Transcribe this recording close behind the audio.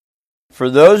For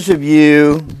those of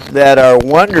you that are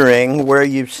wondering where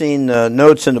you've seen the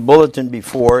notes in the bulletin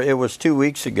before, it was 2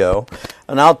 weeks ago.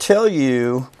 And I'll tell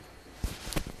you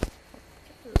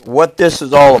what this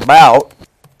is all about.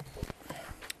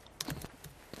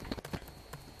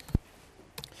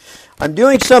 I'm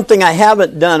doing something I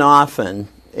haven't done often,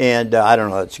 and I don't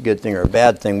know if it's a good thing or a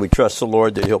bad thing. We trust the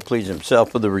Lord that He'll please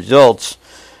Himself with the results.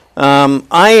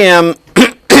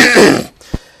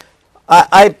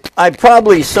 I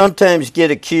probably sometimes get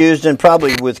accused, and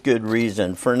probably with good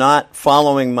reason, for not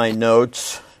following my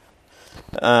notes.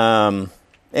 And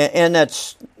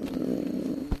that's,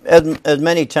 as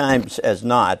many times as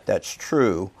not, that's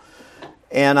true.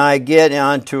 And I get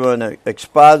onto an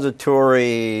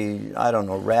expository,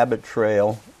 rabbit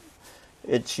trail.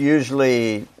 It's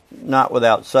usually not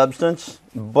without substance,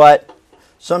 but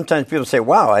sometimes people say,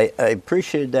 wow, I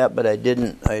appreciated that, but I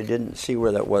didn't see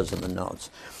where that was in the notes.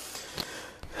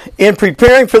 In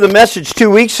preparing for the message 2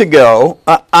 weeks ago,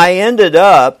 I ended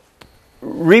up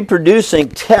reproducing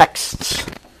texts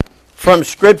from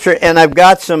Scripture, and I've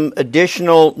got some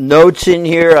additional notes in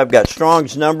here. I've got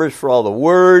Strong's numbers for all the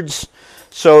words.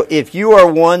 So if you are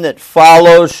one that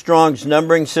follows Strong's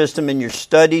numbering system in your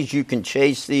studies, you can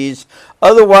chase these.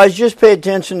 Otherwise, just pay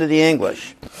attention to the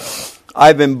English.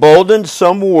 I've emboldened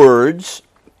some words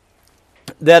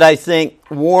that I think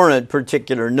warrant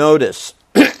particular notice.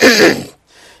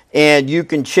 And you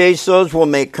can chase those. We'll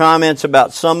make comments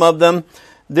about some of them.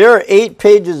 There are 8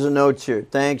 pages of notes here.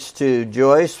 Thanks to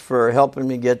Joyce for helping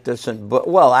me get this in book.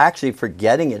 Well, actually for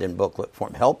getting it in booklet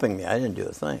form. Helping me. I didn't do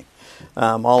a thing.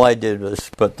 All I did was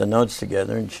put the notes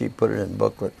together, and she put it in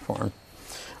booklet form,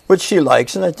 which she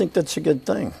likes, and I think that's a good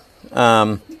thing.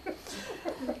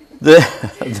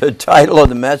 The title of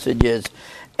the message is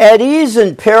At Ease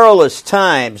in Perilous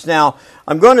Times. Now,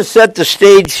 I'm going to set the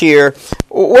stage here.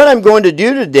 What I'm going to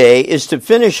do today is to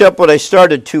finish up what I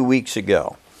started 2 weeks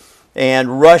ago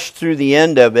and rush through the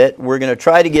end of it. We're going to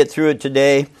try to get through it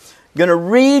today. I'm going to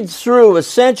read through,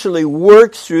 essentially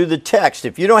work through the text.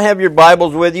 If you don't have your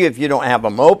Bibles with you, if you don't have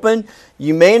them open,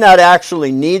 you may not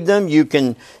actually need them. You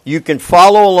can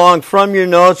follow along from your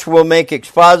notes. We'll make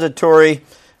expository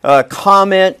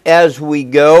comment as we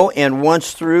go, and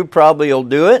once through, probably you'll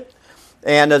do it.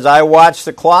 And as I watch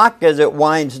the clock as it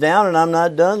winds down and I'm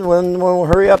not done, we'll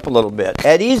hurry up a little bit.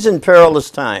 At Ease in Perilous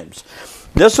Times.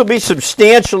 This will be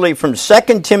substantially from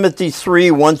 2 Timothy 3,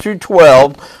 1 through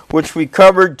 12, which we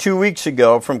covered 2 weeks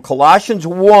ago, from Colossians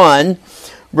 1,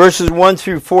 verses 1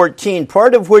 through 14,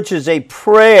 part of which is a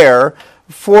prayer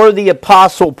for the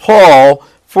Apostle Paul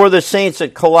for the saints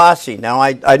at Colossae. Now,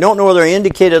 I don't know whether I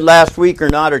indicated last week or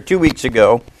not, or 2 weeks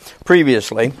ago,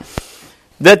 previously,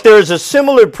 that there's a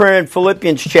similar prayer in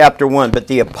Philippians chapter 1, but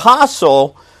the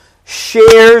apostle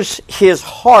shares his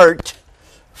heart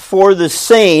for the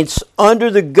saints under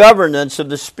the governance of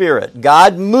the Spirit.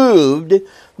 God moved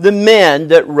the men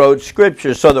that wrote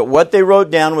Scripture so that what they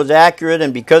wrote down was accurate,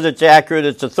 and because it's accurate,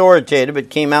 it's authoritative. It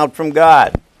came out from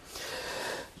God.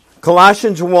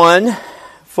 Colossians 1,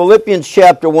 Philippians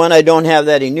chapter 1, I don't have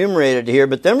that enumerated here,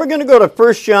 but then we're going to go to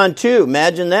 1 John 2.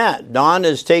 Imagine that. Don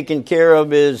is taking care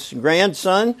of his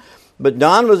grandson, but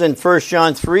Don was in 1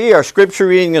 John 3. Our scripture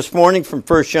reading this morning from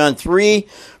 1 John 3,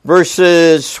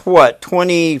 verses,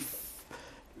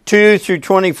 22 through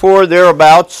 24,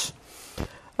 thereabouts.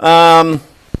 And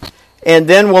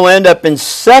then we'll end up in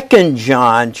 2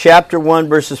 John chapter 1,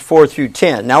 verses 4 through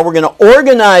 10. Now we're going to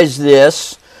organize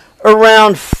this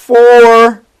around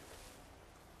 4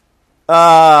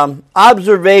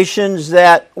 observations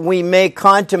that we may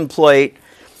contemplate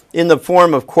in the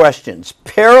form of questions.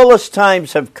 Perilous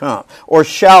times have come, or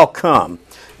shall come.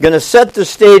 I'm going to set the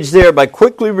stage there by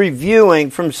quickly reviewing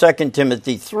from 2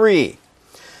 Timothy 3.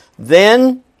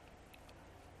 Then,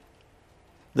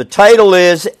 the title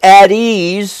is At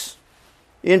Ease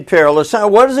in Perilous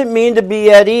Times. What does it mean to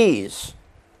be at ease?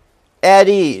 At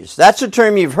ease. That's a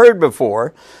term you've heard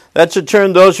before. That's a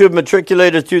term those who have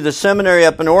matriculated through the seminary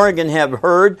up in Oregon have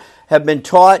heard, have been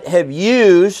taught, have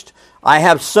used. I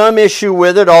have some issue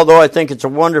with it, although I think it's a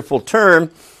wonderful term.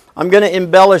 I'm going to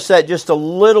embellish that just a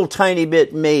little tiny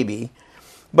bit, maybe.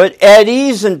 But at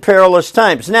ease in perilous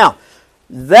times. Now,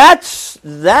 those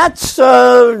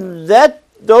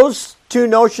two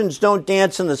notions don't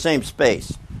dance in the same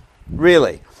space,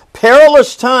 really.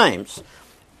 Perilous times.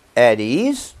 At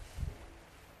ease,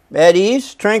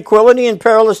 tranquility in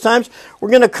perilous times. We're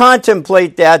going to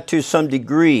contemplate that to some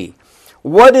degree.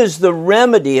 What is the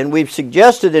remedy? And we've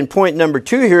suggested in point number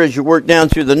 2 here as you work down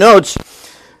through the notes,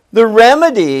 the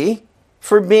remedy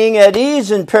for being at ease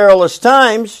in perilous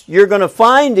times, you're going to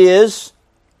find is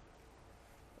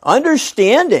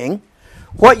understanding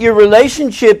what your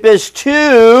relationship is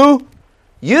to,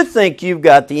 you think you've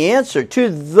got the answer, to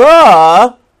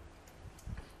the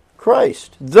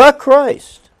Christ. The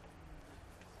Christ.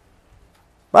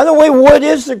 By the way, what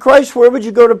is the Christ? Where would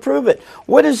you go to prove it?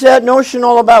 What is that notion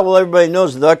all about? Well, everybody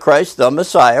knows the Christ, the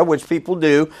Messiah, which people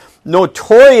do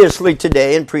notoriously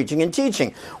today in preaching and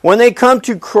teaching. When they come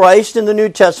to Christ in the New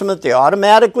Testament, they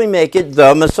automatically make it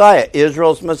the Messiah,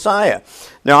 Israel's Messiah.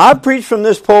 Now, I've preached from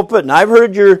this pulpit, and I've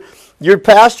heard your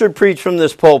pastor preach from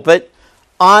this pulpit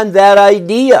on that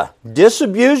idea.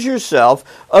 Disabuse yourself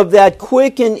of that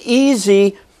quick and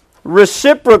easy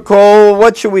reciprocal,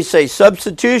 what should we say,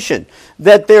 substitution,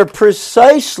 that they're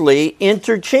precisely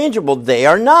interchangeable. They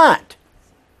are not.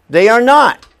 They are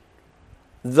not.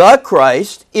 The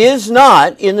Christ is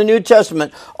not, in the New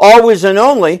Testament, always and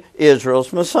only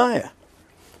Israel's Messiah.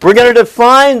 We're going to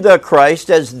define the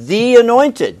Christ as the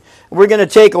anointed. We're going to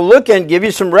take a look and give you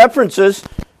some references.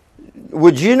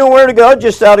 Would you know where to go,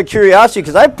 just out of curiosity?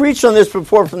 Because I preached on this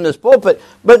before from this pulpit,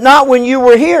 but not when you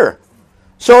were here.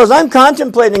 So as I'm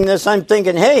contemplating this, I'm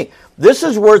thinking, hey, this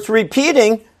is worth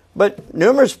repeating, but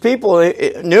numerous people,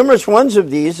 numerous ones of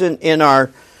these in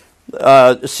our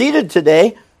seated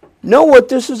today know what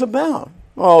this is about.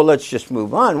 Oh, let's just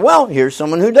move on. Well, here's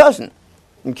someone who doesn't.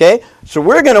 Okay? So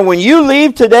we're going to, when you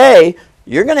leave today,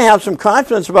 you're going to have some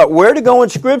confidence about where to go in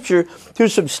Scripture to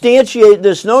substantiate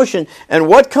this notion and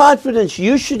what confidence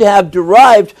you should have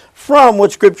derived from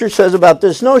what Scripture says about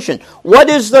this notion. What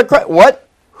is the Christ?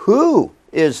 Who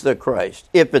is the Christ?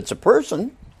 If it's a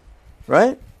person,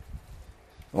 right?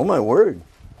 Oh my word.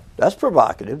 That's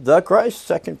provocative. The Christ,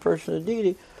 second person of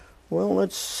deity. Well,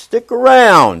 let's stick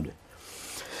around.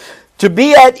 To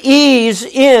be at ease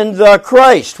in the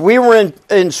Christ. We were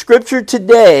in Scripture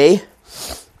today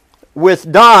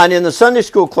with Don in the Sunday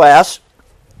school class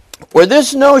where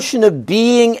this notion of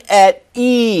being at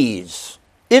ease,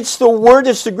 it's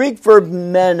the Greek verb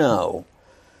meno.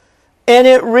 And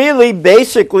it really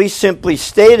basically simply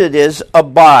stated is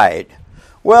abide.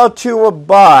 Well, to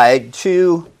abide,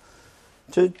 to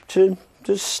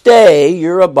stay,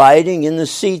 you're abiding in the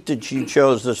seat that you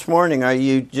chose this morning. Are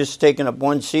you just taking up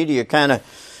one seat, or you're kind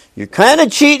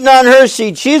of cheating on her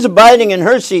seat? She's abiding in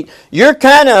her seat. You're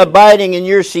kind of abiding in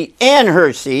your seat and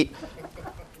her seat.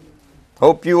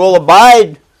 Hope you will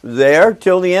abide there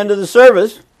till the end of the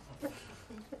service.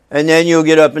 And then you'll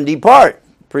get up and depart.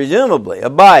 Presumably,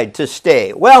 abide, to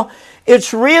stay. Well,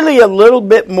 it's really a little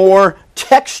bit more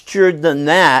textured than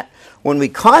that when we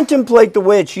contemplate the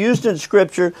way it's used in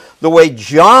Scripture, the way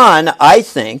John, I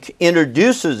think,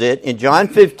 introduces it in John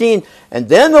 15, and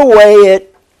then the way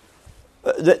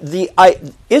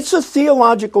it's a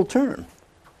theological term.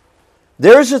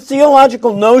 There's a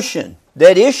theological notion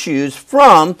that issues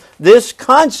from this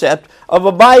concept of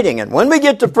abiding. And when we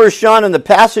get to 1 John and the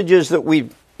passages that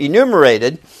we've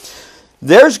enumerated,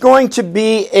 there's going to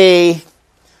be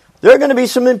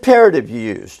some imperative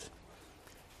used.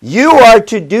 You are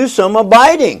to do some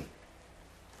abiding.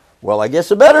 Well, I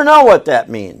guess I better know what that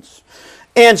means.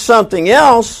 And something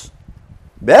else,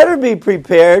 better be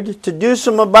prepared to do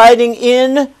some abiding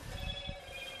in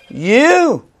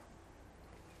you.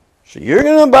 So you're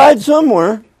going to abide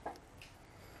somewhere,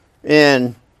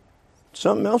 and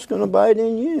something else is going to abide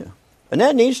in you. And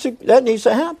that needs to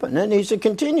happen. That needs to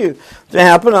continue to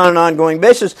happen on an ongoing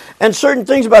basis. And certain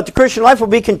things about the Christian life will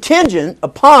be contingent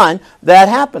upon that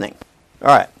happening. All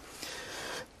right.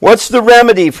 What's the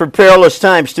remedy for perilous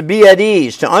times? To be at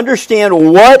ease, to understand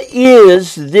what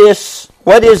is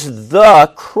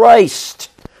the Christ.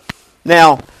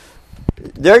 Now,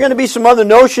 there are going to be some other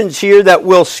notions here that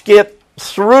we'll skip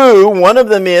through. One of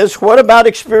them is, what about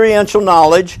experiential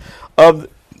knowledge of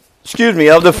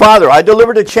the Father? I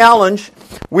delivered a challenge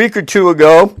a week or two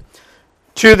ago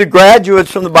to the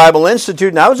graduates from the Bible Institute,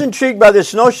 and I was intrigued by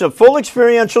this notion of full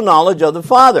experiential knowledge of the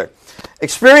Father.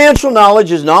 Experiential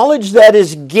knowledge is knowledge that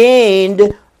is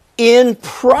gained in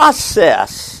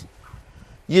process.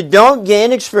 You don't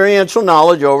gain experiential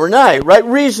knowledge overnight, right?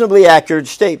 Reasonably accurate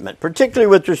statement, particularly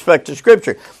with respect to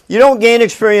Scripture. You don't gain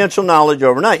experiential knowledge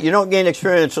overnight. You don't gain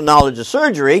experiential knowledge of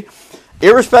surgery,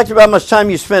 irrespective of how much time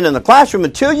you spend in the classroom,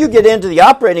 until you get into the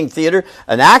operating theater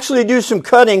and actually do some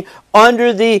cutting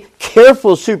under the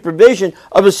careful supervision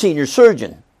of a senior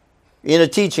surgeon in a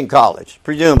teaching college,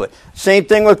 presumably. Same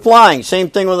thing with flying. Same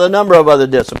thing with a number of other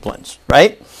disciplines,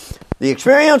 right? The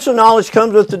experiential knowledge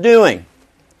comes with the doing.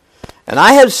 And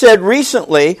I have said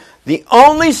recently, the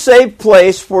only safe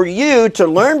place for you to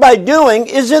learn by doing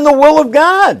is in the will of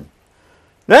God.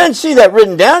 Now, I didn't see that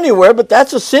written down anywhere, but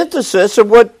that's a synthesis of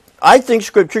what I think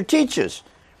Scripture teaches.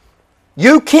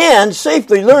 You can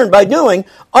safely learn by doing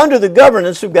under the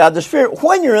governance of God the Spirit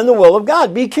when you're in the will of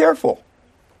God. Be careful.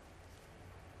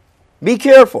 Be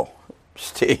careful.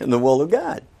 Stay in the will of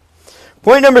God.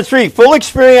 Point number 3, full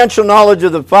experiential knowledge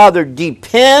of the Father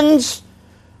depends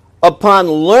upon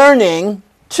learning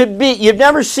to be. You've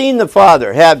never seen the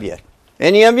Father, have you?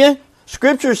 Any of you?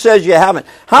 Scripture says you haven't.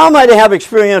 How am I to have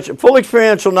full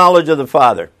experiential knowledge of the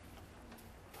Father?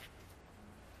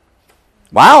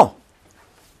 Wow.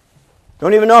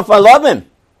 Don't even know if I love Him.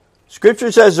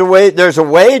 Scripture says there's a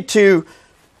way to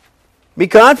be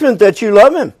confident that you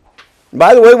love Him.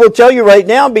 By the way, we'll tell you right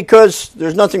now, because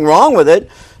there's nothing wrong with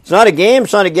it. It's not a game.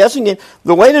 It's not a guessing game.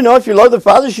 The way to know if you love the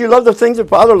Father is you love the things the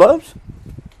Father loves.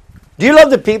 Do you love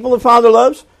the people the Father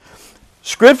loves?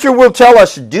 Scripture will tell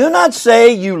us, do not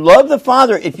say you love the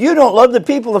Father if you don't love the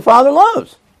people the Father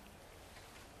loves.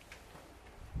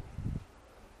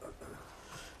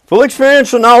 Full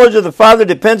experiential knowledge of the Father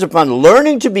depends upon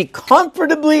learning to be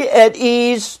comfortably at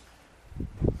ease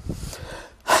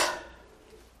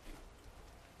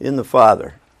in the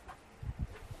Father.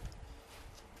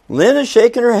 Lynn is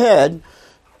shaking her head.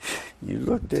 You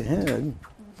looked ahead.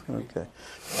 Okay.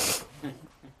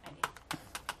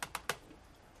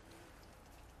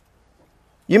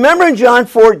 You remember in John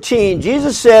 14,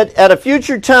 Jesus said, at a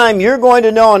future time you're going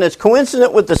to know, and it's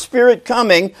coincident with the Spirit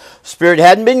coming. Spirit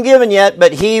hadn't been given yet,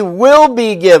 but He will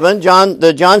be given.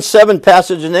 The John 7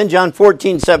 passage and then John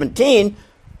 14:17.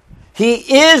 He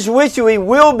is with you. He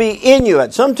will be in you.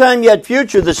 At some time yet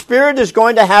future, the Spirit is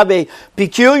going to have a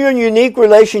peculiar and unique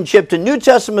relationship to New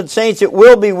Testament saints. It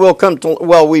will come to,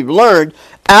 we've learned,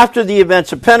 after the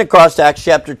events of Pentecost, Acts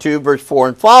chapter 2, verse 4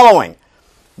 and following.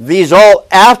 These all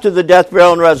after the death,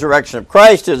 burial, and resurrection of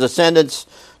Christ, His ascension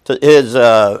to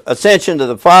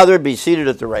the Father, be seated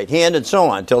at the right hand, and so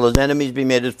on, until His enemies be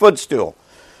made His footstool.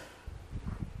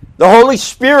 The Holy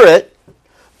Spirit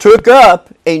took up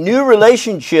a new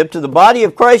relationship to the body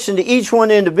of Christ and to each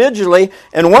one individually,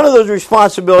 and one of those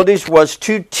responsibilities was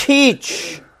to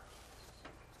teach.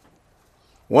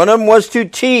 One of them was to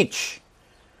teach.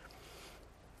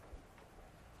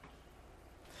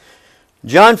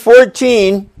 John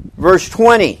 14, verse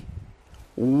 20.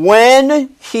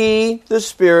 When He, the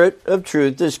Spirit of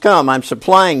truth, is come. I'm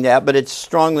supplying that, but it's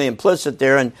strongly implicit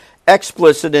there and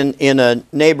explicit in a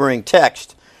neighboring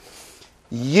text.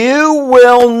 You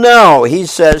will know, He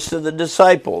says to the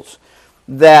disciples,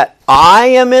 that I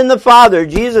am in the Father.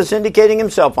 Jesus indicating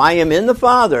Himself, I am in the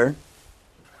Father,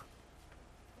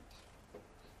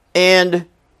 and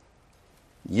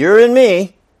you're in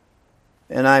me,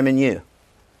 and I'm in you.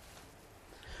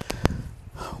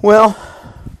 Well,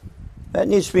 that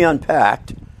needs to be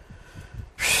unpacked.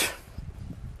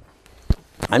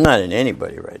 I'm not in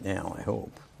anybody right now, I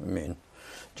hope. I mean,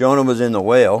 Jonah was in the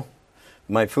whale.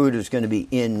 My food is going to be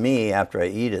in me after I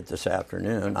eat it this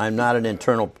afternoon. I'm not an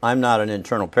internal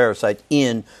parasite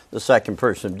in the second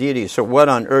person of deity. So what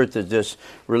on earth is this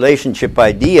relationship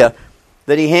idea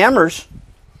that he hammers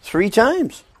 3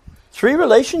 times? 3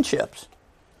 relationships.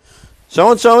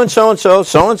 So-and-so and so-and-so,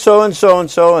 so-and-so and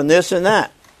so-and-so, and this and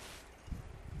that.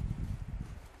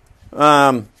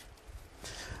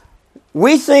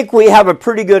 We think we have a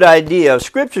pretty good idea.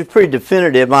 Scripture is pretty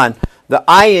definitive on the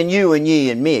I and you and ye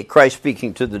and me, Christ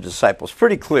speaking to the disciples.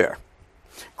 Pretty clear.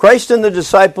 Christ and the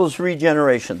disciples'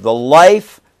 regeneration. The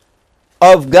life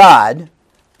of God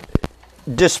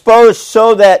disposed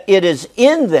so that it is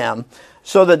in them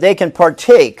so that they can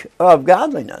partake of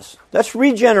godliness. That's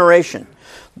regeneration.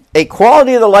 A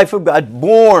quality of the life of God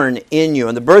born in you.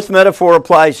 And the birth metaphor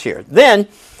applies here. Then,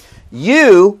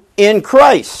 you in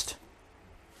Christ.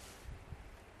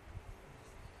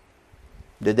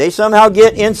 Did they somehow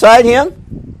get inside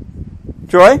Him?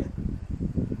 Troy?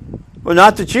 Well,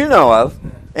 not that you know of.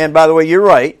 And by the way, you're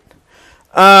right.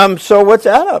 So what's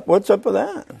that up? What's up with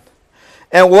that?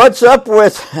 And what's up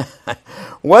with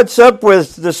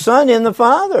the Son in the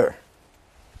Father?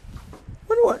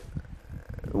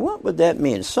 What would that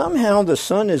mean? Somehow the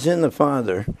Son is in the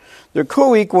Father. They're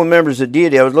co-equal members of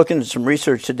deity. I was looking at some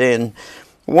research today, and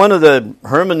one of the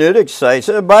hermeneutic sites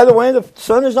said, by the way, the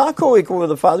Son is not co-equal with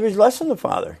the Father. He's less than the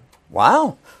Father.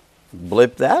 Wow.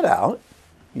 Blip that out,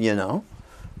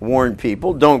 Warn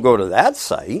people, don't go to that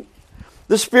site.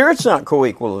 The Spirit's not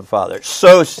co-equal with the Father.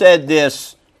 So said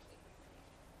this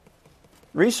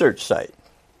research site.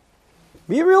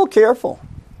 Be real careful.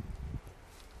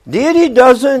 Deity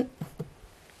doesn't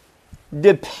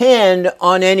depend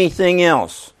on anything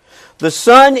else. The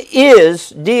Son is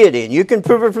deity, and you can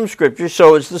prove it from Scripture,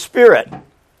 so is the Spirit.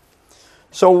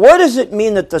 So what does it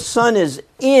mean that the Son is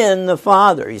in the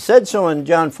Father? He said so in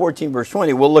John 14, verse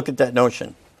 20. We'll look at that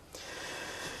notion.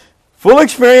 Full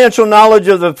experiential knowledge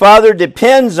of the Father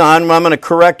depends on, well, I'm going to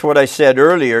correct what I said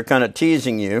earlier, kind of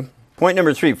teasing you. Point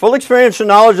number 3, full experiential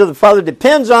knowledge of the Father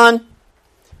depends on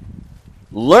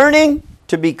learning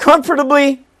to be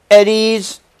comfortably at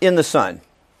ease in the Son.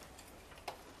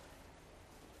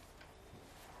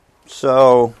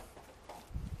 So,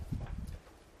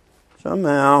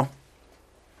 somehow,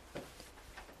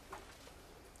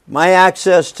 my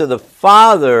access to the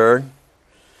Father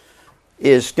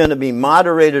is going to be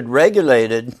moderated,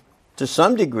 regulated to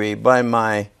some degree by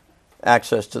my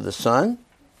access to the Son.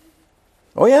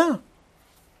 Oh yeah,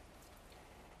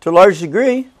 to a large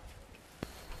degree.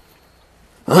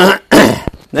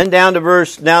 Then down to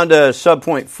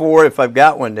subpoint 4, if I've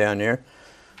got one down here.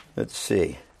 Let's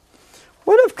see.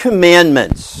 What of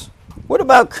commandments? What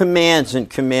about commands and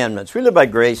commandments? We live by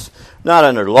grace, not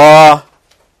under law.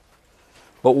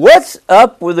 But what's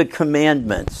up with the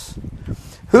commandments?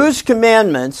 Whose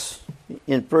commandments,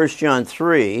 in 1 John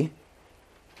 3,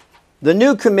 the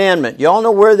new commandment, you all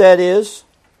know where that is?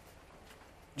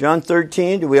 John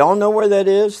 13, do we all know where that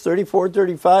is? 34,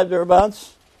 35,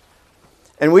 thereabouts?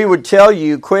 And we would tell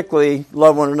you quickly,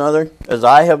 love one another, as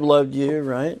I have loved you,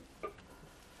 right?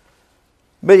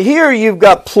 But here you've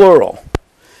got plural.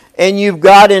 And you've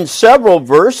got in several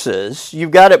verses,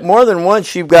 you've got it more than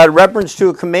once, you've got reference to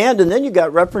a command, and then you've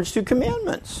got reference to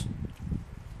commandments.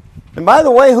 And by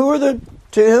the way, to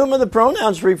whom are the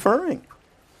pronouns referring?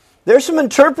 There's some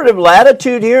interpretive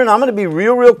latitude here, and I'm going to be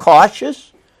real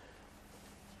cautious.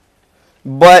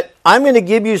 But I'm going to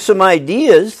give you some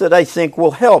ideas that I think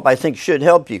will help, I think should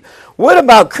help you. What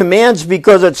about commands?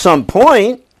 Because at some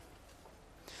point,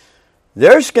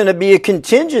 there's going to be a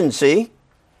contingency.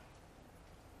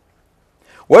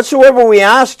 Whatsoever we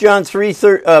ask, 1 John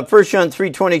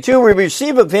 3:22, we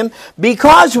receive of him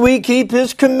because we keep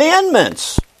his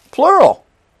commandments. Plural.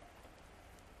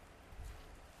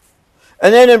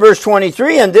 And then in verse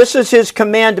 23, and this is his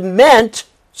commandment,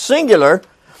 singular,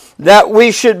 that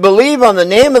we should believe on the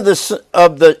name of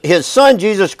his Son,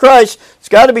 Jesus Christ. It's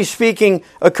got to be speaking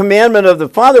a commandment of the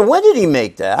Father. When did he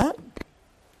make that?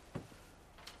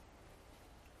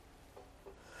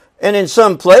 And in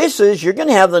some places, you're going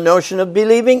to have the notion of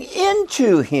believing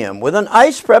into him with an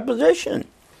ice preposition.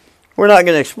 We're not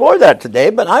going to explore that today,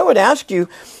 but I would ask you,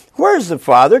 where is the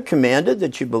Father commanded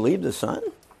that you believe the Son?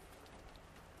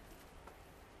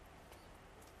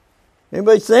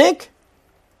 Anybody think?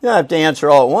 You don't have to answer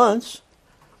all at once.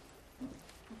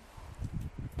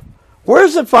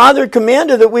 Where's the Father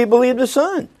commanded that we believe the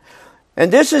Son?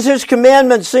 And this is his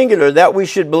commandment, singular, that we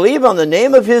should believe on the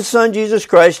name of his Son, Jesus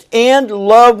Christ, and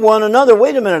love one another.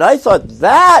 Wait a minute, I thought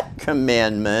that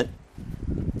commandment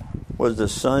was the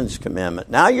Son's commandment.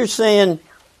 Now you're saying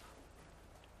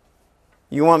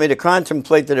you want me to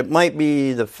contemplate that it might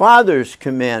be the Father's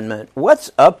commandment.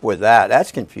 What's up with that? That's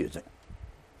confusing.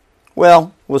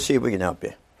 Well, we'll see if we can help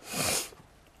you.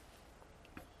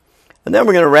 And then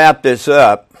we're going to wrap this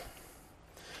up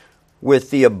with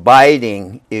the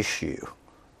abiding issue.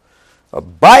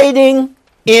 Abiding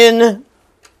in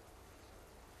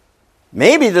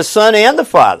maybe the Son and the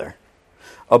Father.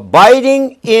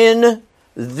 Abiding in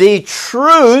the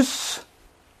truth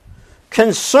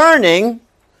concerning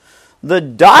the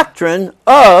doctrine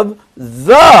of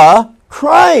the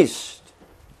Christ.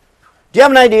 Do you have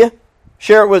an idea?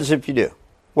 Share it with us if you do.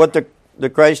 What the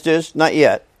Christ is? Not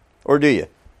yet. Or do you?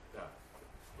 Yeah.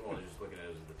 Well, just looking at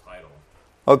it as the title.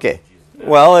 Okay.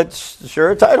 Well, it's sure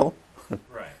a title.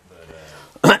 Right,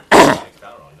 but I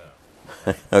don't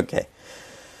know. Okay.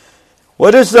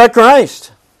 What is the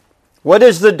Christ? What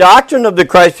is the doctrine of the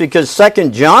Christ? Because 2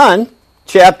 John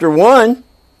chapter 1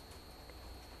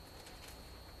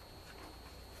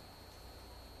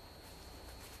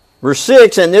 verse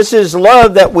 6, and this is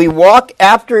love, that we walk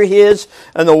after his,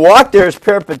 and the walk there is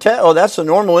peripateo, that's the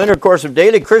normal intercourse of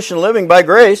daily Christian living by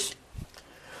grace.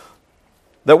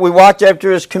 That we walked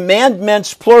after his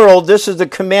commandments, plural. This is the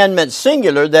commandment,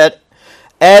 singular, that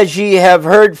as ye have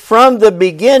heard from the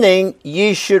beginning,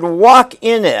 ye should walk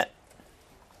in it.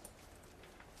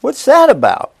 What's that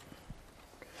about?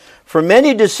 For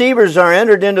many deceivers are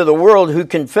entered into the world who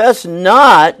confess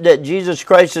not that Jesus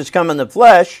Christ has come in the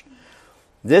flesh.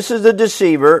 This is the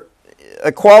deceiver,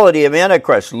 a quality of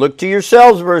Antichrist. Look to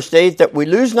yourselves, verse 8, that we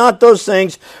lose not those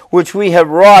things which we have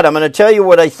wrought. I'm going to tell you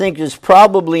what I think is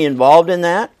probably involved in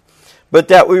that, but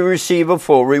that we receive a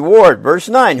full reward. Verse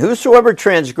 9, whosoever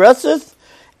transgresseth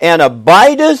and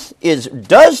abideth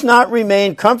does not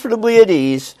remain comfortably at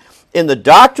ease in the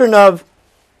doctrine of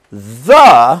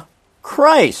the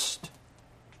Christ.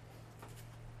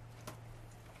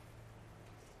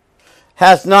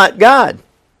 Hath not God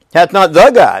Hath not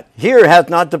the God. Here hath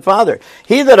not the Father.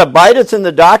 He that abideth in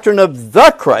the doctrine of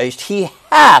the Christ, he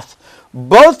hath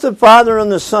both the Father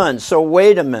and the Son. So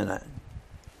wait a minute.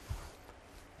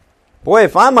 Boy,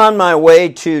 if I'm on my way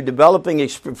to developing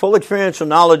full experiential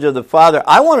knowledge of the Father,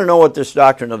 I want to know what this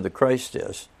doctrine of the Christ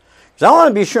is. Because I want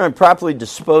to be sure I'm properly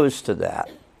disposed to that.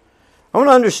 I want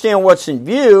to understand what's in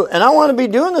view, and I want to be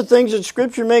doing the things that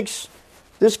Scripture makes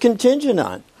this contingent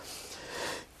on.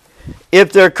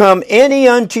 If there come any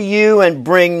unto you and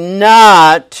bring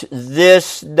not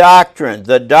this doctrine,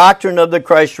 the doctrine of the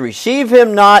Christ, receive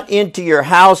him not into your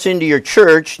house, into your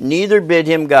church, neither bid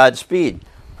him Godspeed.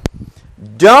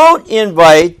 Don't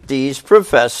invite these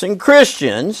professing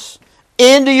Christians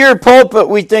into your pulpit.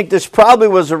 We think this probably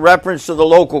was a reference to the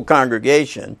local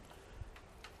congregation.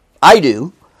 I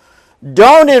do.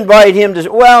 Don't invite him to,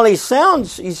 well, he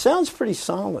sounds pretty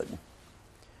solid.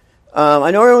 I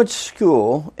know he went to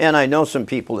school, and I know some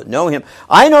people that know him.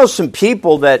 I know some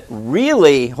people that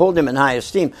really hold him in high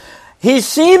esteem. He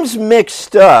seems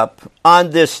mixed up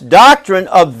on this doctrine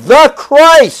of the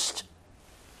Christ.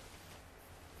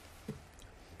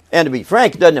 And to be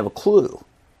frank, he doesn't have a clue.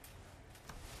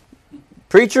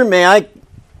 Preacher, may I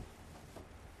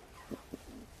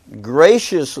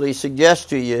graciously suggest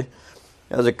to you,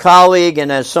 as a colleague and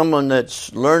as someone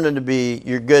that's learning to be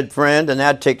your good friend, and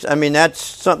that's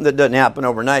something that doesn't happen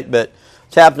overnight, but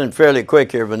it's happening fairly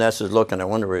quick here. Vanessa's looking. I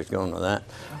wonder where he's going with that.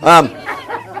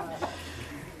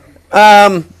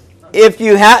 If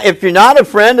you're not a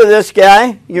friend of this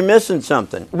guy, you're missing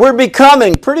something. We're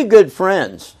becoming pretty good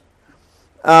friends.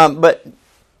 But,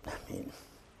 I mean,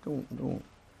 don't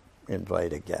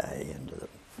invite a guy into the...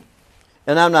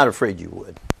 And I'm not afraid you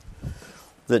would.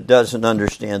 That doesn't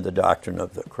understand the doctrine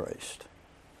of the Christ.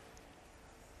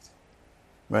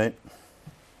 Right?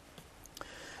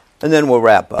 And then we'll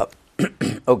wrap up.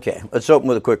 Okay, let's open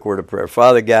with a quick word of prayer.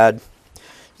 Father God,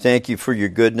 thank you for your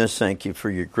goodness. Thank you for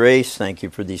your grace. Thank you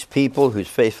for these people whose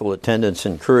faithful attendance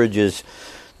encourages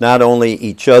not only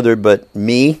each other but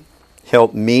me.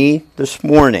 Help me this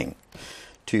morning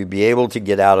to be able to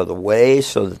get out of the way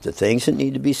so that the things that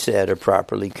need to be said are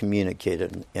properly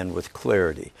communicated and with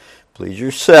clarity. Please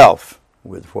yourself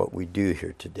with what we do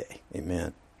here today.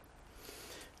 Amen.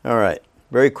 All right.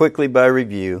 Very quickly by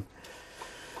review.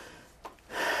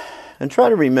 And try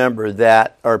to remember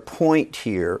that our point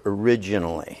here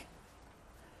originally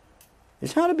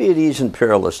is how to be at ease in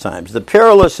perilous times. The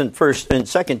perilous in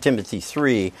 2 Timothy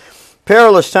 3.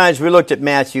 Perilous times, we looked at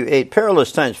Matthew 8.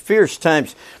 Perilous times, fierce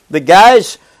times. The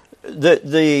guys,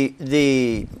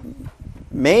 the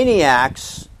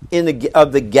maniacs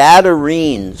of the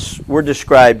Gadarenes were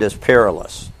described as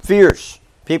perilous. Fierce.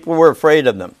 People were afraid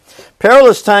of them.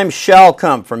 Perilous times shall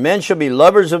come, for men shall be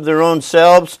lovers of their own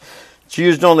selves. It's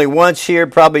used only once here,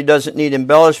 probably doesn't need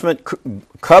embellishment.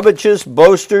 Covetous,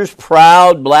 boasters,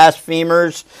 proud,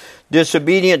 blasphemers,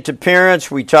 disobedient to parents.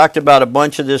 We talked about a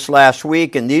bunch of this last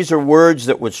week, and these are words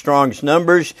that with Strong's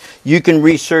numbers, you can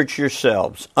research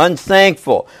yourselves.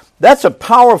 Unthankful. That's a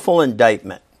powerful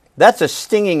indictment. That's a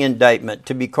stinging indictment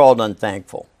to be called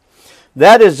unthankful.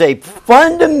 That is a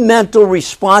fundamental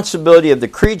responsibility of the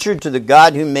creature to the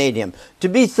God who made him. To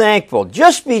be thankful.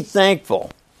 Just be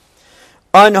thankful.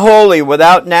 Unholy,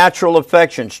 without natural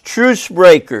affections. Truce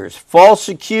breakers. False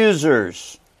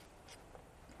accusers.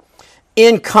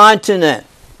 Incontinent.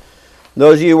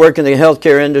 Those of you who work in the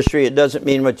healthcare industry, it doesn't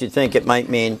mean what you think it might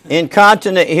mean.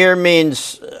 Incontinent here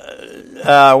means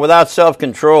without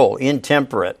self-control,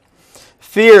 intemperate.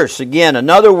 Fierce, again,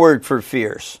 another word for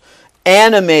fierce.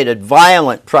 Animated,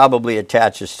 violent probably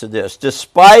attaches to this.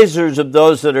 Despisers of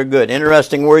those that are good.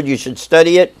 Interesting word, you should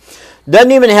study it.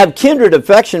 Doesn't even have kindred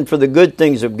affection for the good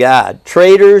things of God.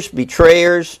 Traitors,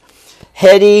 betrayers,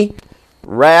 heady,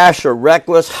 rash or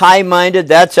reckless, high-minded.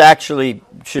 That's actually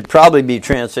should probably be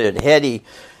translated heady.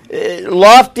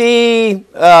 Lofty,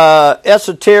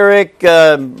 esoteric.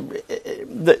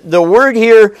 The word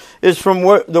here is from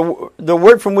the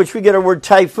word from which we get our word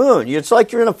typhoon. It's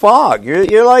like you're in a fog.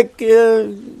 You're like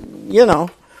in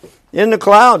the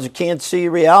clouds. You can't see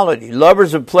reality.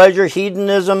 Lovers of pleasure,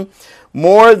 hedonism,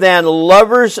 more than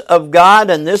lovers of God,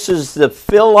 and this is the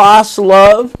philos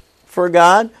love for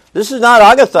God. This is not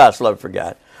agathos love for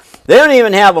God. They don't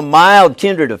even have a mild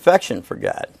kindred affection for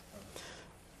God.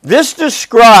 This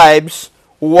describes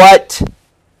what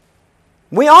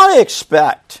we ought to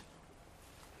expect.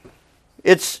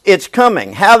 It's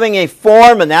coming. Having a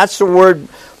form, and that's the word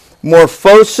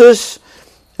morphosis.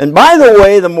 And by the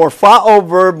way, the morphao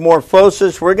verb,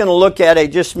 morphosis, we're going to look at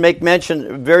just make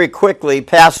mention very quickly,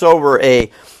 pass over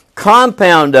a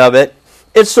compound of it.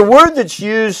 It's the word that's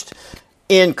used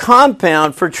in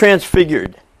compound for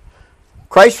transfigured.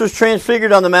 Christ was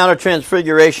transfigured on the Mount of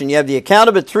Transfiguration. You have the account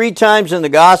of it 3 times in the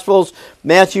Gospels,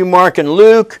 Matthew, Mark, and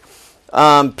Luke.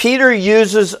 Peter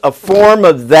uses a form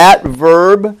of that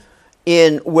verb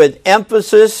with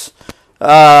emphasis.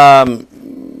 Paul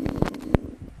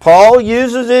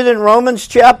uses it in Romans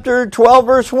chapter 12,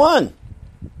 verse 1.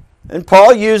 And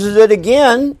Paul uses it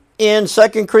again in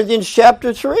 2 Corinthians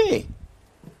chapter 3.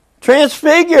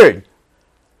 Transfigured.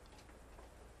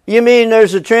 You mean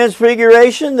there's a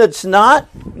transfiguration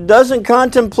doesn't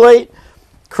contemplate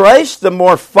Christ? The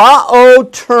morphao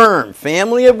term,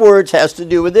 family of words, has to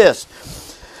do with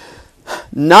this.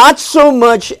 Not so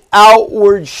much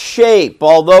outward shape,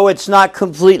 although it's not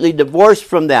completely divorced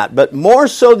from that, but more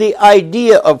so the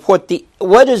idea of what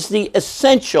is the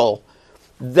essential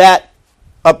that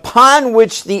upon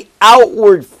which the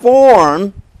outward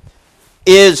form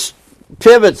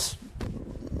pivots,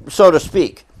 so to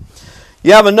speak.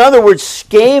 You have another word,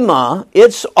 schema.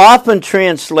 It's often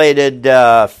translated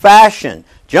fashion.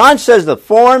 John says the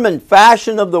form and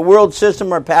fashion of the world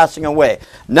system are passing away.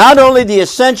 Not only the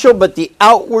essential, but the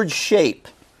outward shape.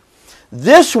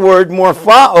 This word,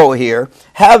 morphao here,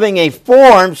 having a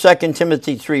form, 2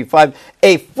 Timothy 3:5,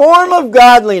 a form of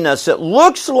godliness. It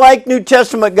looks like New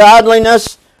Testament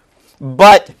godliness,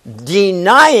 but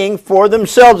denying for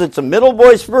themselves. It's a middle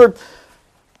voice verb.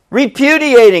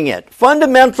 Repudiating it.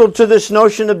 Fundamental to this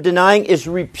notion of denying is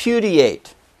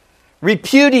repudiate.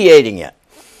 Repudiating it.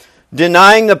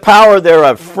 Denying the power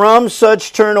thereof. From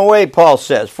such turn away, Paul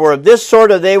says. For of this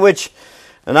sort are they which,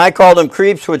 and I call them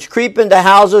creeps, which creep into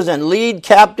houses and lead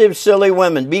captive silly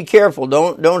women. Be careful.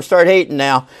 Don't start hating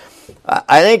now.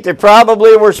 I think there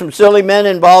probably were some silly men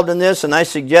involved in this, and I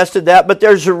suggested that, but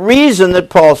there's a reason that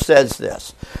Paul says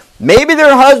this. Maybe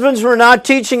their husbands were not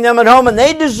teaching them at home, and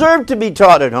they deserve to be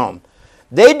taught at home.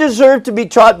 They deserve to be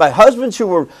taught by husbands who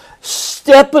were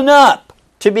stepping up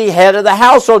to be head of the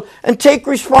household and take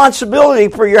responsibility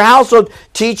for your household.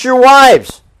 Teach your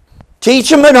wives. Teach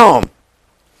them at home.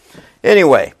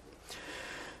 Anyway,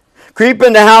 creep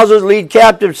into houses, lead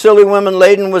captive silly women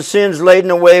laden with sins, led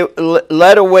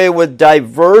away with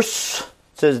diverse, it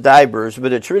says divers,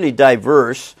 but it's really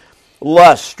diverse,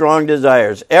 lust, strong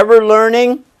desires, ever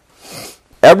learning,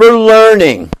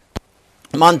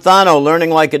 Monthano, learning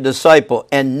like a disciple,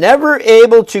 and never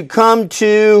able to come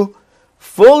to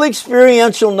full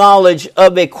experiential knowledge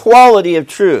of a quality of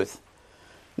truth.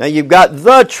 Now you've got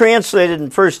the translated in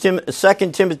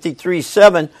 2 Timothy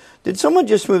 3:7. Did someone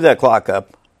just move that clock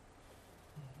up?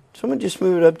 Someone just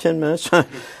move it up 10 minutes?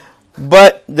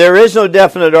 But there is no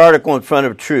definite article in front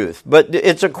of truth. But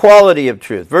it's a quality of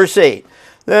truth. Verse 8.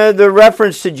 The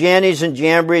reference to Jannes and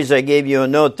Jambres, I gave you a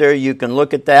note there. You can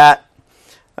look at that.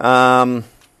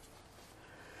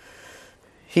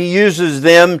 He uses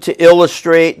them to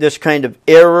illustrate this kind of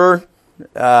error.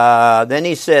 Then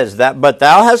he says that, but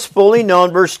thou hast fully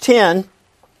known, verse 10,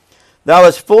 thou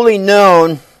hast fully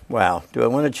known, wow, do I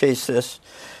want to chase this?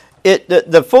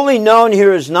 The fully known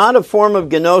here is not a form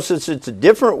of gnosis. It's a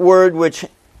different word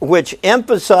which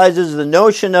emphasizes the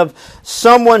notion of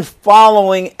someone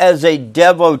following as a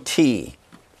devotee.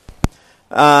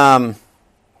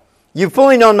 You've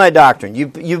fully known my doctrine.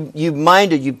 You've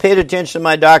minded, you paid attention to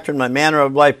my doctrine, my manner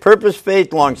of life, purpose,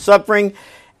 faith, long-suffering,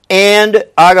 and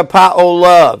agapao,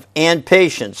 love, and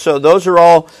patience. So those are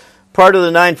all part of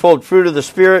the ninefold fruit of the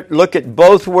Spirit. Look at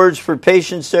both words for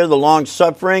patience there, the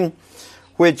long-suffering,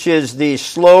 which is the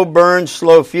slow burn,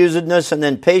 slow fusedness, and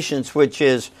then patience, which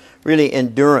is really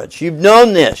endurance. You've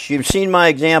known this. You've seen my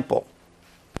example,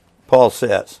 Paul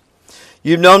says.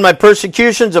 You've known my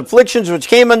persecutions, afflictions, which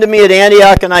came unto me at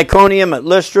Antioch and Iconium, at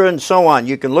Lystra, and so on.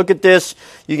 You can look at this.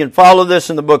 You can follow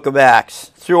this in the book of Acts.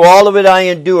 Through all of it I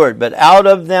endured, but out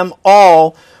of them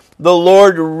all the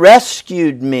Lord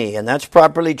rescued me. And that's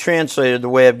properly translated the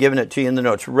way I've given it to you in the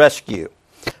notes. Rescue.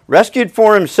 Rescued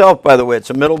for himself, by the way.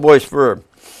 It's a middle voice verb.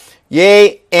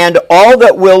 Yea, and all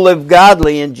that will live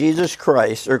godly in Jesus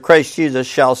Christ, or Christ Jesus,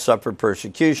 shall suffer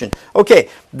persecution. Okay,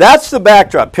 that's the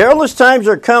backdrop. Perilous times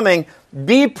are coming.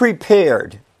 Be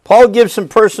prepared. Paul gives some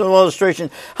personal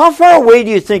illustration. How far away do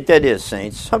you think that is,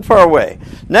 saints? How far away?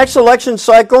 Next election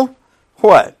cycle?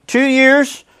 What? 2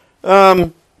 years?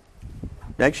 Next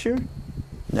year?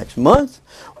 Next month?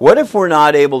 What if we're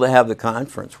not able to have the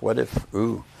conference? What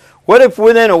if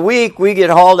within a week we get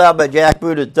hauled out by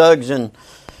jackbooted thugs and,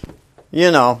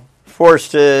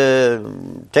 forced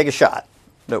to take a shot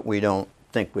that we don't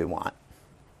think we want?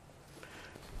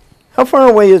 How far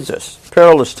away is this?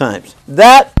 Perilous times.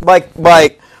 That,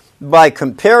 by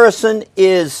comparison,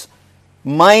 is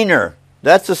minor.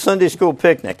 That's a Sunday school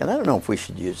picnic. And I don't know if we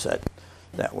should use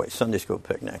that way, Sunday school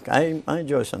picnic. I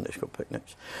enjoy Sunday school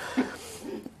picnics.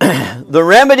 The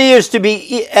remedy is to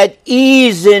be at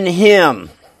ease in Him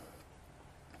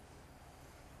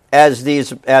as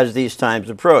these times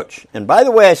approach. And by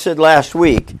the way, I said last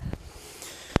week,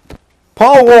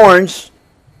 Paul warns,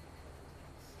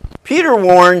 Peter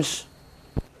warns,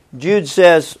 Jude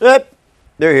says, they're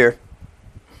here.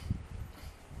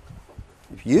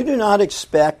 If you do not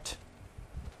expect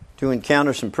to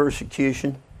encounter some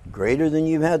persecution greater than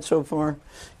you've had so far,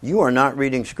 you are not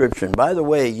reading Scripture. And by the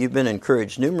way, you've been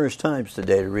encouraged numerous times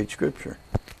today to read Scripture.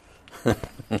 I'm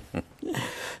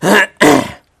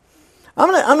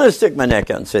going to stick my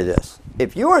neck out and say this.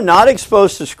 If you are not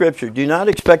exposed to Scripture, do not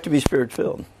expect to be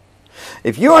Spirit-filled.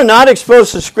 If you are not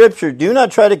exposed to Scripture, do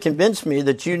not try to convince me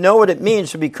that you know what it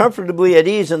means to be comfortably at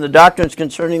ease in the doctrines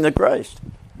concerning the Christ.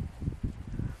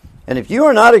 And if you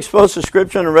are not exposed to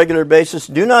Scripture on a regular basis,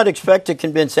 do not expect to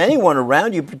convince anyone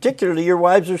around you, particularly your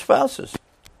wives or spouses,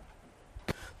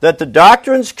 that the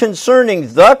doctrines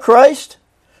concerning the Christ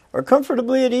are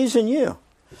comfortably at ease in you.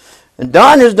 And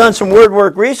Don has done some word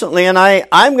work recently, and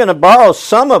I'm going to borrow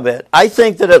some of it. I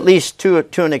think that at least to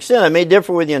an extent, I may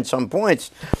differ with you in some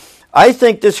points, I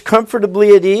think this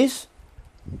comfortably at ease,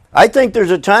 I think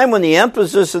there's a time when the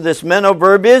emphasis of this meno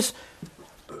verb is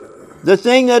the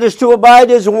thing that is to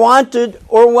abide is wanted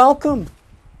or welcome.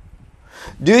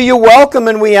 Do you welcome?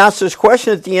 And we asked this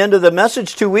question at the end of the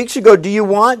message 2 weeks ago. Do you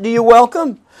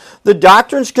welcome the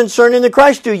doctrines concerning the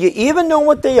Christ? Do you even know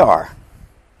what they are?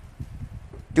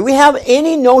 Do we have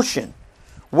any notion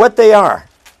what they are?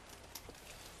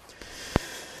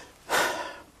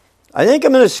 I think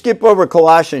I'm going to skip over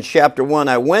Colossians chapter 1.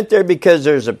 I went there because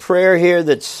there's a prayer here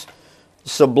that's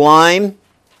sublime.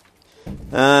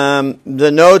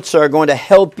 The notes are going to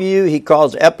help you. He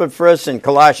calls Epaphras in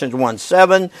Colossians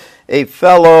 1:7 a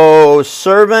fellow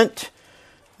servant.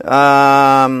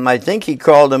 I think he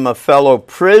called him a fellow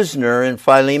prisoner in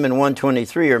Philemon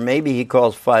 1:23, or maybe he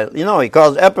calls he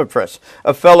calls Epaphras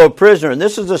a fellow prisoner. And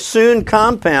this is a soon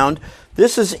compound.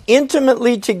 This is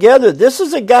intimately together. This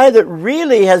is a guy that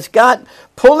really has got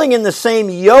pulling in the same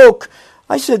yoke.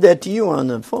 I said that to you on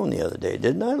the phone the other day,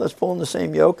 didn't I? Let's pull in the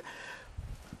same yoke.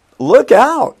 Look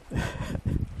out.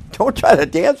 Don't try to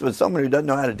dance with someone who doesn't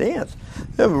know how to dance.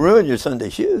 You'll ruin your Sunday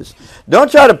shoes.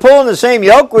 Don't try to pull in the same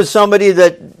yoke with somebody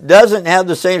that doesn't have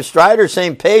the same stride or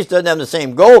same pace, doesn't have the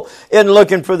same goal, and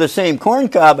looking for the same corn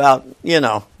cob out. You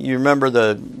remember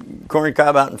the corn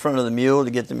cob out in front of the mule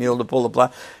to get the mule to pull the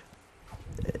plow.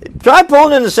 Try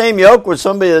pulling in the same yoke with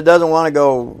somebody that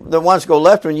wants to go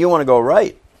left when you want to go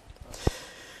right.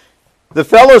 The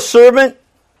fellow servant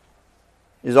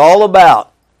is all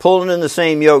about pulling in the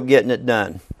same yoke, getting it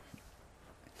done.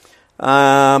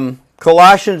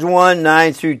 Colossians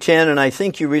 1:9 through 10, and I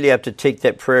think you really have to take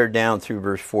that prayer down through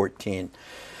verse 14.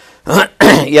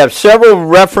 You have several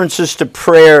references to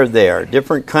prayer there,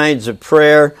 different kinds of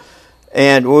prayer,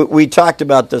 and we talked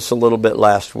about this a little bit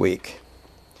last week.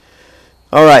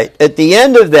 All right, at the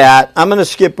end of that, I'm going to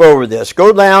skip over this.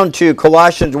 Go down to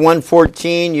Colossians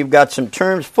 1:14. You've got some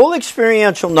terms, full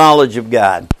experiential knowledge of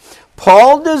God.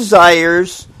 Paul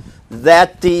desires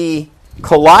that the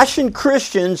Colossian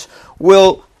Christians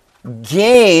will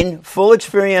gain full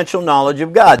experiential knowledge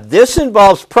of God. This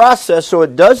involves process, so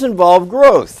it does involve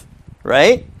growth,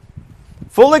 right?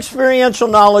 Full experiential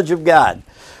knowledge of God.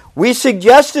 We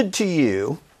suggested to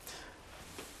you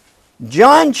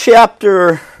John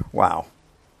chapter, how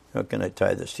can I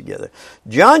tie this together?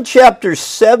 John chapter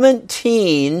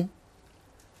 17,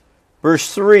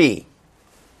 verse 3.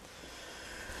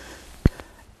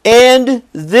 And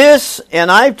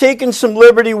I've taken some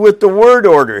liberty with the word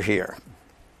order here,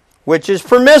 which is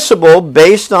permissible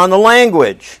based on the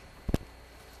language,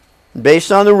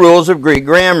 based on the rules of Greek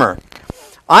grammar.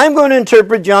 I'm going to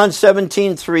interpret John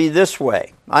 17:3 this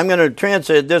way. I'm going to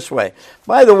translate it this way.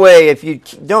 By the way, if you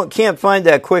can't find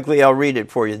that quickly, I'll read it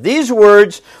for you. These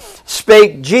words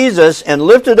spake Jesus and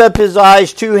lifted up his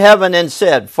eyes to heaven and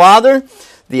said, Father,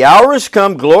 the hour is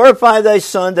come, glorify thy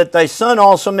Son, that thy Son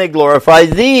also may glorify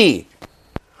thee,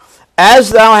 as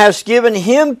thou hast given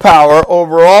him power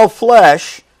over all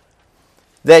flesh,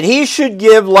 that he should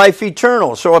give life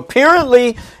eternal. So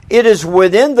apparently it is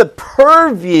within the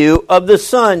purview of the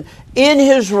Son in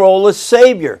his role as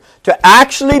Savior to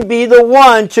actually be the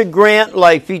one to grant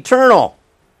life eternal.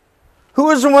 Who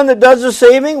is the one that does the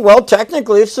saving? Well,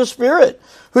 technically it's the Spirit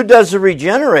who does the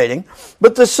regenerating,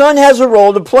 but the Son has a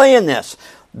role to play in this.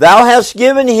 Thou hast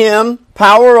given him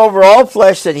power over all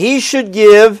flesh, that he should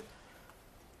give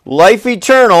life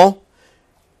eternal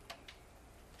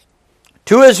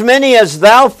to as many as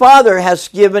thou, Father,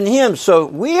 hast given him. So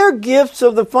we are gifts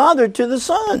of the Father to the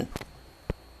Son.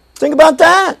 Think about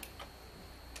that.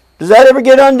 Does that ever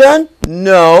get undone?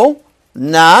 No,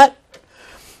 not.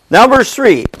 Now verse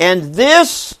 3. And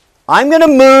this, I'm going to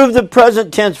move the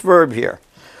present tense verb here.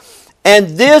 And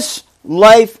this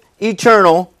life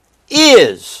eternal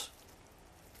is.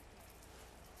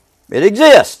 It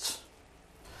exists.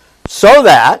 So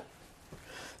that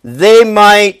they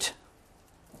might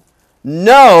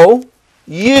know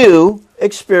you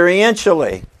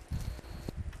experientially.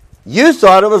 You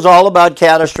thought it was all about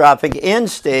catastrophic end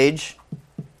stage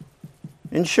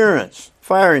insurance,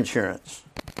 fire insurance.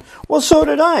 Well, so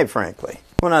did I, frankly,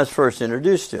 when I was first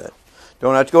introduced to it.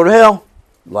 Don't have to go to hell.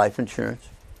 Life insurance.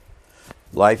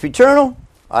 Life eternal.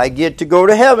 I get to go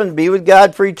to heaven, be with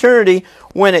God for eternity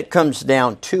when it comes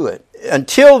down to it.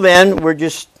 Until then, we're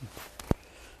just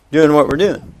doing what we're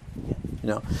doing. You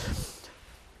know.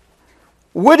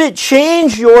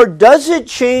 Does it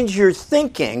change your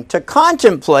thinking to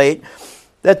contemplate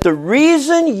that the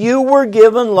reason you were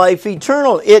given life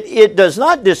eternal, it does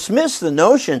not dismiss the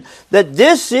notion that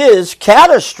this is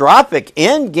catastrophic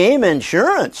end game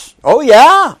insurance. Oh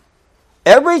yeah.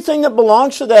 Everything that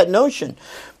belongs to that notion.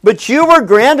 But you were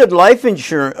granted life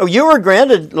insurance, you were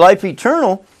granted life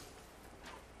eternal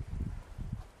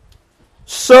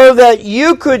so that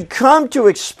you could come to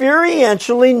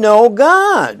experientially know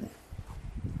God.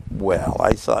 Well,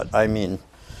 I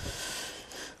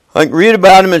can read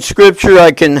about him in Scripture.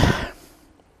 I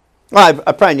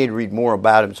probably need to read more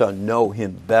about him so I know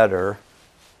him better.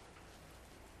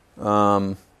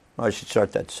 I should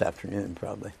start that this afternoon,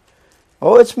 probably.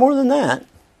 Oh, it's more than that.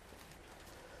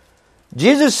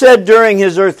 Jesus said during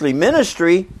his earthly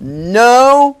ministry,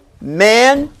 no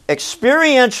man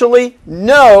experientially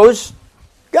knows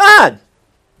God.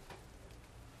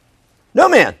 No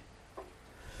man.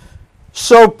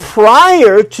 So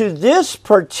prior to this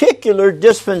particular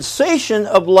dispensation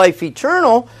of life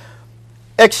eternal,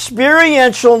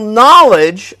 experiential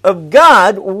knowledge of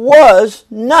God was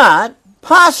not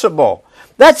possible.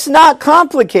 That's not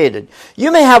complicated.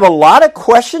 You may have a lot of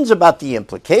questions about the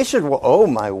implications. Well, oh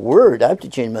my word, I have to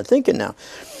change my thinking now.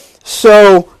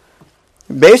 So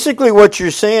basically what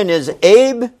you're saying is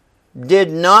Abe did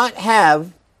not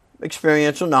have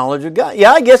experiential knowledge of God.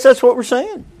 Yeah, I guess that's what we're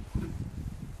saying.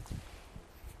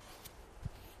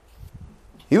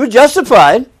 He was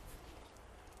justified,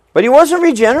 but he wasn't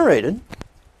regenerated.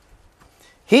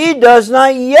 He does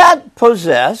not yet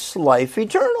possess life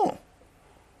eternal.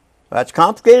 That's a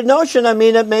complicated notion. I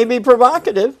mean, it may be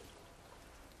provocative.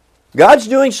 God's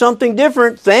doing something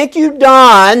different. Thank you,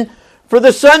 Don, for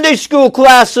the Sunday school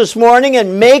class this morning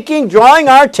and drawing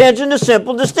our attention to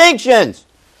simple distinctions.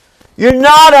 You're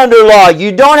not under law.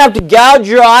 You don't have to gouge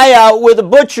your eye out with a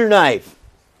butcher knife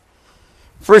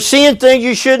for seeing things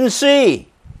you shouldn't see.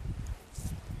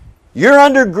 You're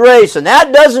under grace, and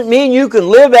that doesn't mean you can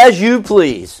live as you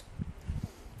please.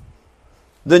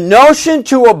 The notion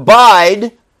to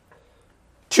abide,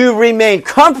 to remain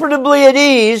comfortably at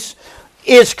ease,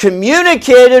 is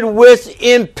communicated with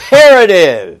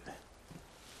imperative.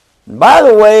 And by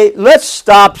the way, let's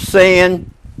stop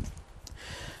saying,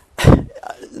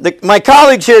 my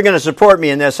colleagues here are going to support me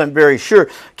in this, I'm very sure.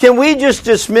 Can we just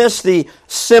dismiss the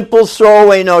simple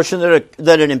throwaway notion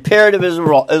that an imperative is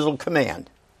a command?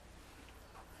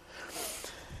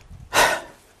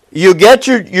 You get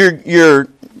your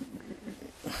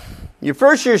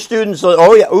first year students,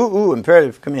 oh yeah,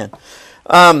 imperative command.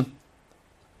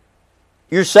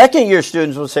 Your second year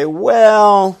students will say,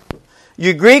 well,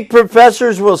 your Greek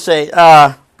professors will say,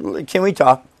 can we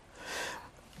talk?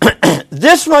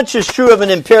 This much is true of an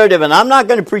imperative, and I'm not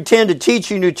going to pretend to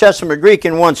teach you New Testament Greek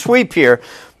in one sweep here,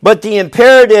 but the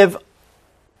imperative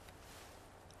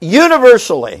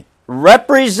universally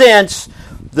represents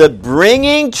the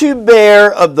bringing to bear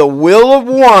of the will of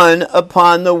one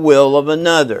upon the will of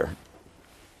another.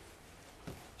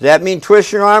 Does that mean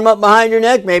twist your arm up behind your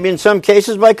neck? Maybe in some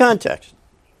cases by context.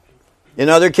 In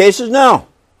other cases, no.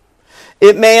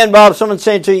 It may involve someone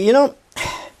saying to you,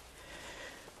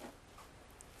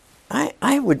 I'd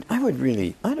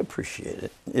appreciate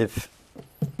it if,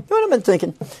 you know what I've been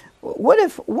thinking? What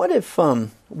if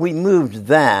we moved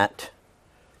that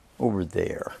over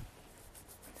there?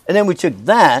 And then we took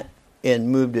that and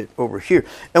moved it over here.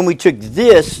 And we took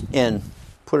this and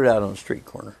put it out on the street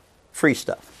corner. Free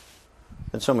stuff.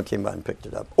 And someone came by and picked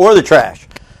it up. Or the trash.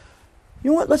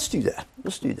 You know what? Let's do that.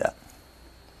 Let's do that.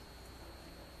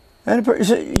 And the person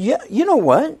said, yeah, you know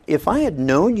what? If I had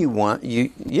known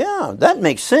yeah, that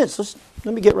makes sense.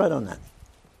 Let me get right on that.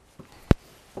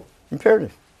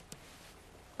 Imperative.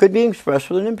 Could be expressed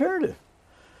with an imperative.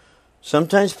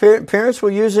 Sometimes parents will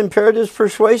use imperatives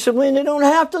persuasively, and they don't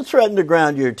have to threaten to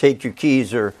ground you or take your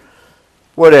keys or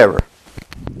whatever.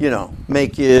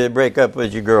 make you break up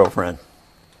with your girlfriend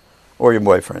or your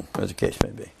boyfriend, as the case may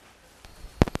be.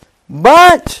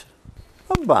 But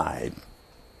abide.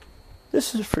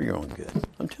 This is for your own good.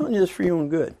 I'm telling you this for your own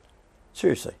good.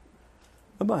 Seriously.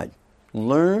 Abide.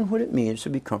 Learn what it means to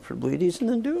be comfortably at ease and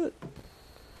then do it.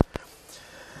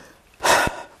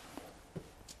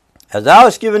 As thou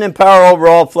hast given him power over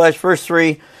all flesh, verse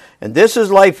 3, and this is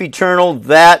life eternal,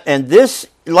 and this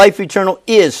life eternal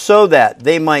is so that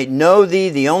they might know thee,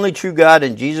 the only true God,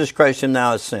 and Jesus Christ whom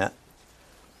thou hast sent.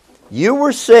 You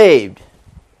were saved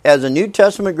as a New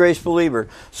Testament grace believer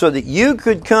so that you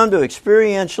could come to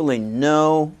experientially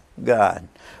know God.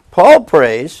 Paul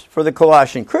prays for the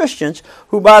Colossian Christians,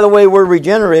 who, by the way, were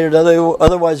regenerated,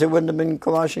 otherwise they wouldn't have been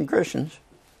Colossian Christians.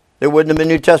 They wouldn't have been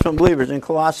New Testament believers in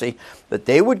Colossae, that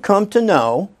they would come to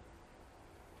know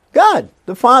God,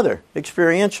 the Father,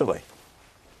 experientially.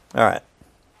 All right.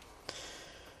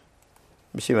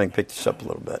 Let me see if I can pick this up a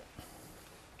little bit.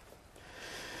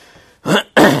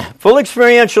 Full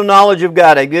experiential knowledge of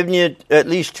God. I've given you at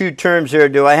least two terms there.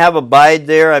 Do I have abide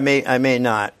there? I may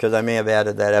not, because I may have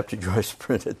added that after Joyce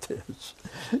printed this.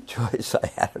 Joyce,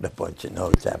 I added a bunch of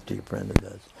notes after you printed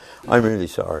this. I'm really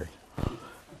sorry.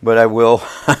 But I will.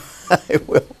 I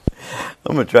will.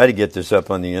 I'm going to try to get this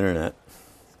up on the internet.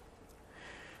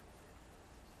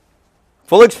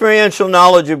 Full experiential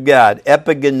knowledge of God,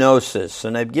 epigenosis.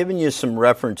 And I've given you some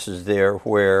references there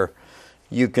where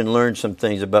you can learn some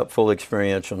things about full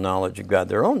experiential knowledge of God.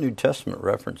 They're all New Testament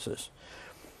references.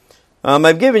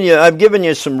 I've given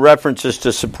you some references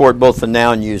to support both the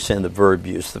noun use and the verb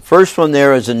use. The first one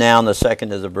there is a noun, the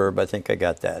second is a verb. I think I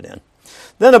got that in.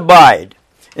 Then abide.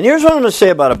 And here's what I'm going to say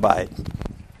about abide.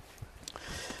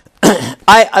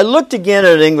 I looked again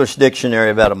at an English dictionary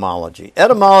of etymology.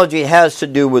 Etymology has to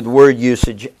do with word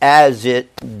usage as it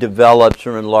develops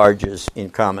or enlarges in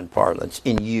common parlance,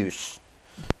 in use.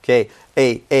 Okay,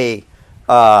 a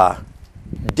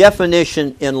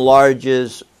definition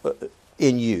enlarges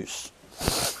in use.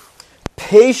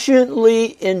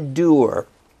 Patiently endure,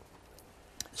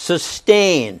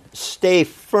 sustain, stay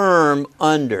firm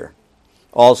under.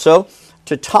 Also,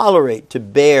 to tolerate, to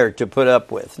bear, to put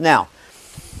up with. Now,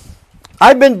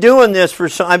 I've been doing this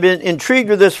I've been intrigued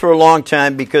with this for a long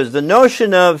time because the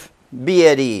notion of be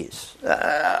at ease,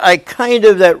 I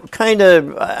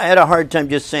had a hard time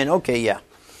just saying, okay, yeah.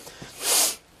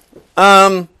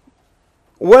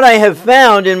 What I have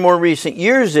found in more recent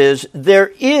years is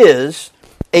there is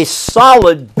a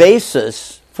solid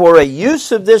basis for a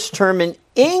use of this term in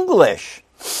English,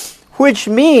 which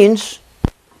means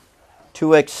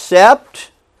to accept,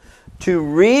 to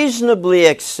reasonably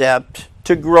accept,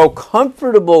 to grow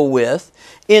comfortable with.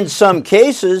 In some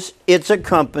cases, it's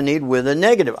accompanied with a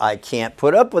negative. I can't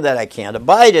put up with that. I can't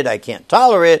abide it. I can't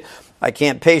tolerate it. I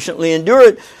can't patiently endure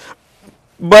it.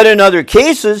 But in other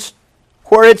cases,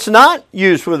 where it's not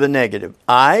used with a negative,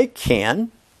 I can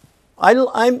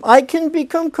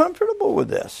become comfortable with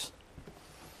this.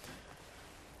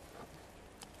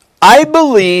 I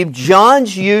believe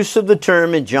John's use of the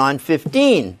term in John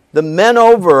 15, the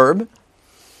meno verb,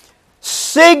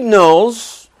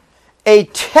 signals a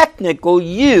technical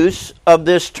use of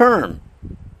this term.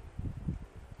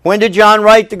 When did John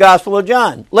write the Gospel of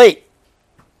John? Late.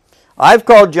 I've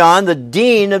called John the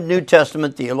dean of New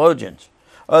Testament theologians,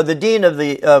 the dean of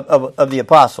the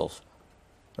apostles.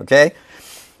 Okay,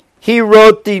 he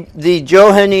wrote the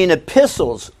Johannine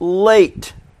epistles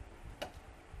late.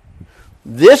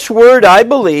 This word, I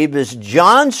believe, is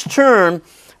John's term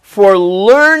for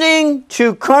learning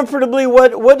to comfortably,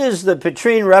 what is the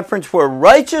Petrine reference for?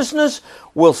 Righteousness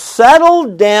will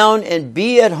settle down and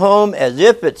be at home as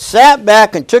if it sat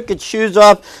back and took its shoes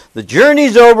off. The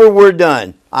journey's over, we're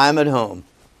done. I'm at home.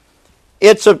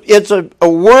 It's a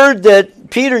word that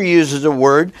Peter uses, a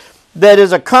word that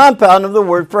is a compound of the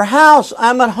word for house.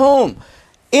 I'm at home.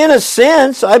 In a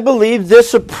sense, I believe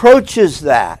this approaches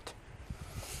that.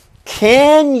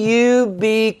 Can you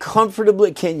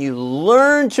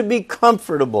learn to be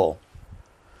comfortable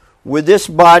with this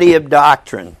body of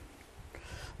doctrine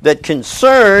that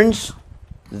concerns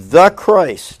the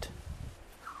Christ?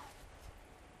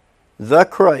 The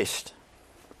Christ.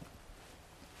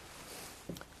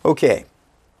 Okay.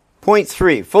 Point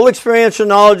 3. Full experiential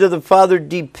knowledge of the Father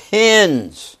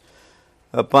depends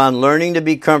upon learning to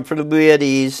be comfortably at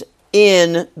ease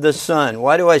in the Son.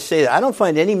 Why do I say that? I don't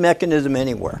find any mechanism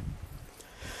anywhere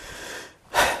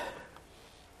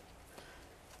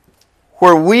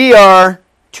where we are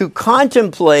to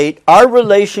contemplate our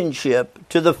relationship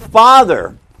to the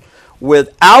Father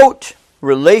without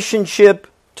relationship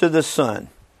to the Son.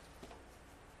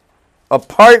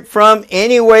 Apart from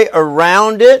any way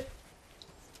around it,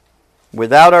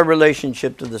 without our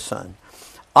relationship to the Son.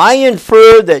 I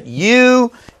infer that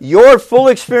your full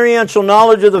experiential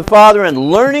knowledge of the Father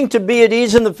and learning to be at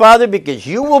ease in the Father, because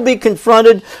you will be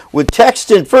confronted with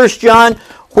texts in 1 John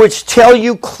which tell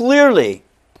you clearly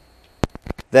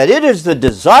that it is the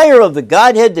desire of the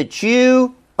Godhead that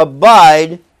you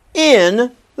abide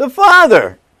in the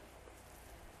Father.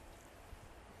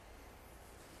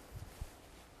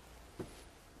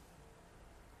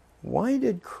 Why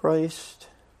did Christ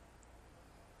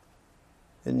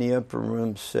in the upper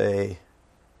room say,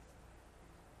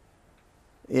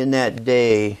 in that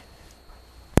day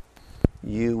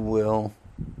you will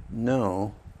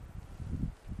know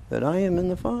that I am in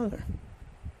the Father?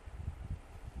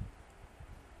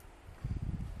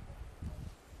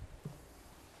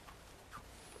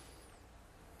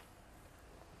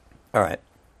 All right.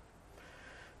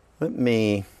 Let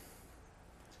me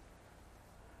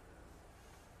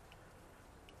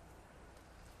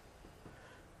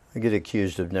I get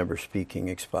accused of never speaking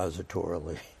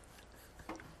expositorily.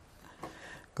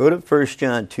 Go to 1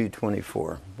 John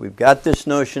 2:24. We've got this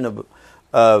notion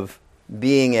of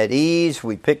being at ease.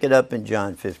 We pick it up in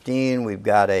John 15. We've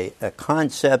got a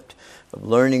concept of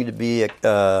learning to be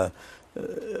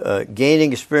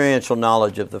gaining experiential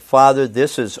knowledge of the Father.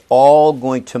 This is all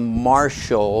going to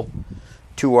marshal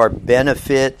to our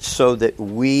benefit so that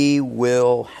we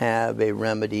will have a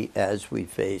remedy as we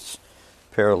face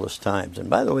perilous times. And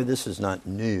by the way, this is not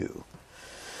new.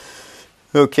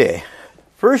 Okay,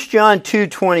 1 John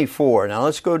 2:24. Now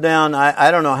let's go down.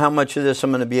 I don't know how much of this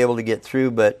I'm going to be able to get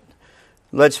through, but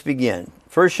let's begin.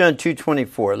 1 John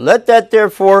 2:24. Let that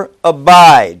therefore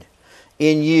abide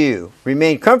in you.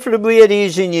 Remain comfortably at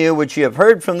ease in you, which you have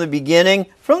heard from the beginning.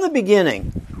 From the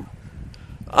beginning.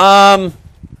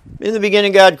 In the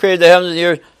beginning God created the heavens and the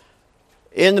earth.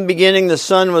 In the beginning the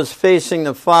Son was facing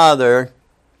the Father.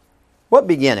 What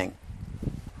beginning?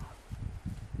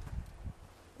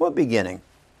 What beginning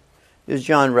is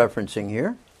John referencing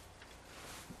here?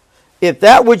 If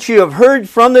that which you have heard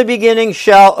from the beginning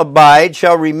shall abide,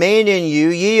 shall remain in you,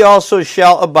 ye also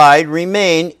shall abide,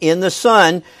 remain in the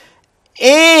Son,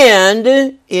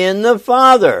 and in the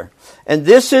Father. And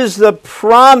this is the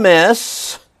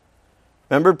promise.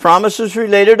 Remember, promise is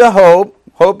related to hope.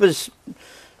 Hope is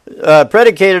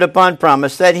predicated upon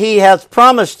promise, that He hath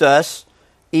promised us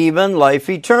even life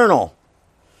eternal.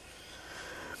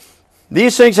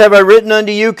 These things have I written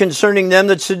unto you concerning them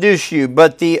that seduce you.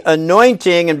 But the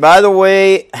anointing, and by the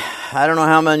way, I don't know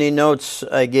how many notes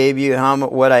I gave you,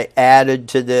 what I added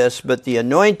to this, but the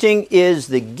anointing is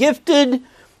the gifted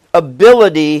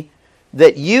ability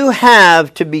that you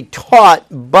have to be taught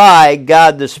by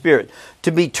God the Spirit.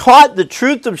 To be taught the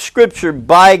truth of Scripture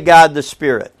by God the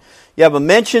Spirit. You have a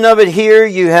mention of it here.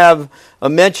 You have a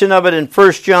mention of it in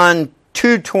 1 John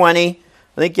 2:20.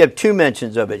 I think you have two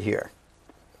mentions of it here.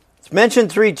 It's mentioned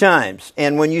 3 times.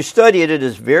 And when you study it, it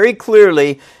is very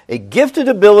clearly a gifted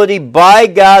ability by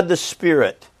God the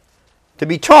Spirit. To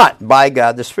be taught by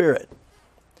God the Spirit.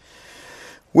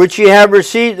 Which ye have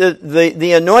received,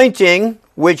 the anointing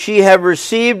which ye have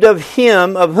received of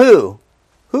Him, of who?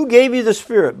 Who gave you the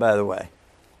Spirit, by the way?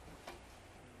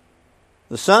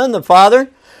 The Son, the Father?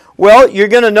 Well, you're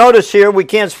going to notice here, we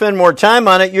can't spend more time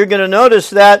on it, you're going to notice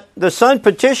that the Son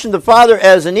petitioned the Father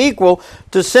as an equal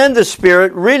to send the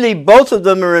Spirit. Really, both of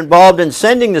them are involved in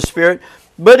sending the Spirit,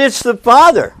 but it's the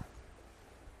Father.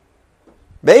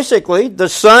 Basically, the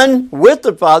Son with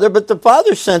the Father, but the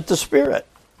Father sent the Spirit.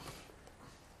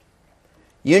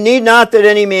 You need not that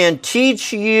any man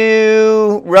teach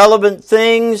you relevant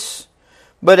things,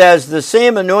 but as the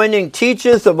same anointing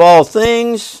teacheth of all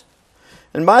things.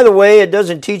 And by the way, it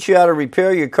doesn't teach you how to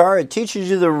repair your car. It teaches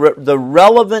you the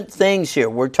relevant things here.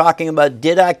 We're talking about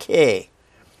didache.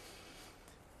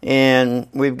 And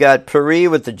we've got peri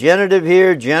with the genitive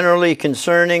here, generally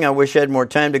concerning. I wish I had more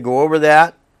time to go over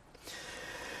that.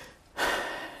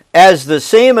 As the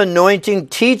same anointing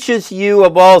teacheth you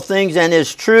of all things, and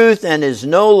is truth, and is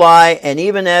no lie, and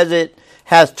even as it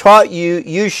hath taught you,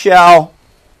 you shall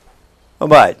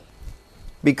abide.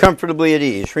 Be comfortably at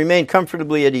ease. Remain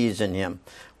comfortably at ease in Him.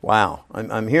 Wow.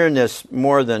 I'm hearing this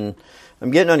more than...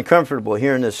 I'm getting uncomfortable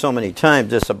hearing this so many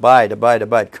times. This abide, abide,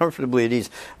 abide. Comfortably at ease.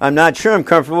 I'm not sure I'm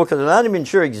comfortable because I'm not even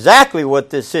sure exactly what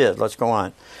this is. Let's go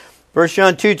on. 1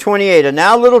 John 2:28. And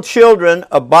now, little children,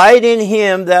 abide in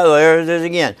Him, there it is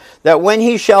again, that when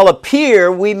He shall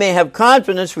appear, we may have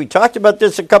confidence. We talked about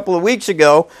this a couple of weeks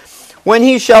ago. When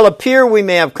He shall appear, we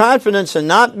may have confidence and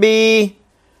not be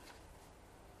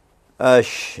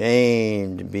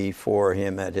ashamed before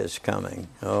Him at His coming.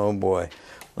 Oh boy,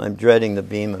 I'm dreading the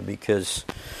bema because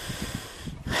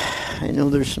I know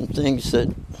there's some things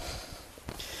that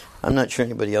I'm not sure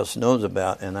anybody else knows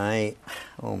about, and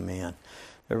oh man,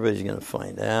 everybody's going to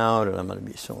find out, and I'm going to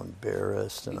be so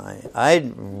embarrassed, and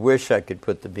I wish I could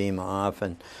put the beam off,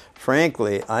 and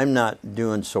frankly, I'm not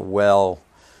doing so well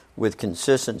with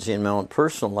consistency in my own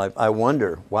personal life. I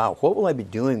wonder, wow, what will I be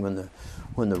doing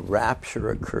when the rapture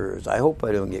occurs? I hope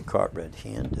I don't get caught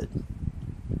red-handed.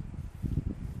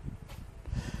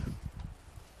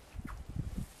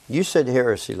 You said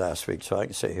heresy last week, so I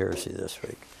can say heresy this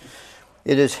week.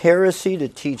 It is heresy to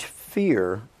teach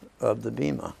fear of the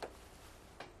bema.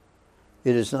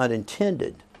 It is not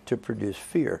intended to produce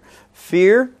fear.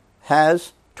 Fear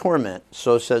has torment,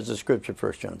 so says the scripture,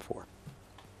 1 John 4.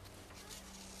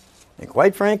 And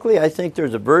quite frankly, I think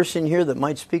there's a verse in here that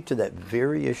might speak to that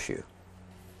very issue.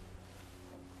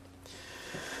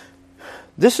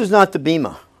 This is not the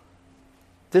bema.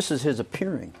 This is his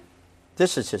appearing.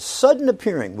 This is his sudden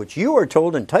appearing, which you are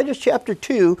told in Titus chapter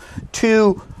 2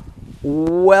 to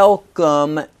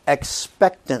welcome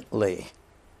expectantly.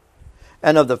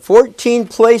 And of the 14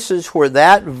 places where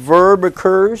that verb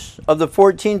occurs, of the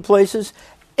 14 places,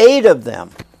 8 of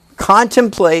them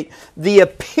contemplate the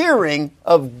appearing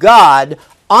of God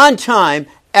on time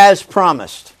as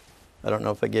promised. I don't know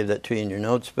if I gave that to you in your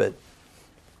notes, but...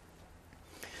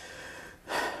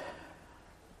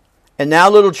 And now,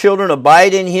 little children,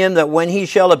 abide in him, that when he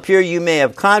shall appear, you may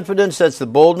have confidence. That's the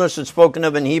boldness that's spoken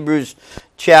of in Hebrews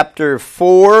chapter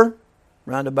 4,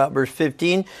 round about verse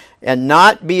 15. And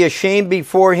not be ashamed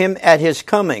before him at his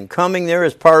coming. Coming there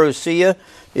is parousia.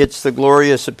 It's the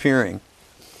glorious appearing.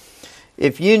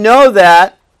 If you know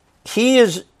that he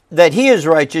is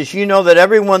righteous, you know that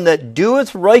everyone that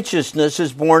doeth righteousness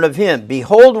is born of him.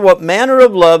 Behold, what manner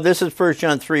of love, this is 1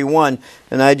 John 3:1,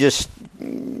 and I just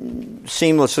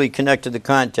seamlessly connected the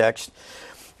context.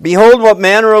 Behold, what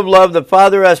manner of love the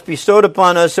Father has bestowed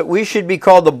upon us, that we should be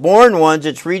called the born ones,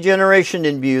 it's regeneration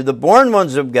in view, the born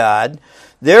ones of God.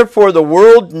 Therefore the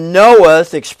world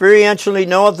knoweth, experientially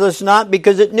knoweth us not,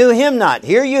 because it knew him not.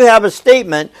 Here you have a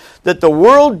statement that the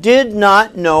world did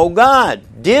not know God,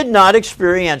 did not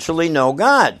experientially know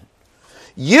God.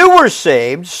 You were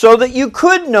saved so that you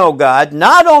could know God,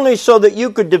 not only so that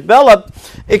you could develop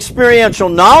experiential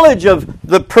knowledge of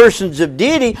the persons of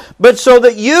deity, but so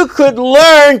that you could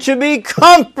learn to be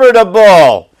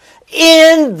comfortable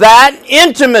in that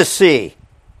intimacy.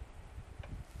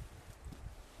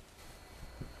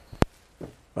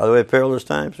 By the way, perilous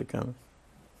times are coming.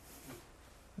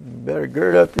 You better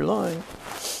gird up your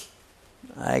loins.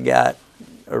 I got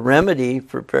a remedy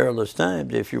for perilous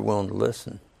times if you're willing to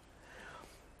listen.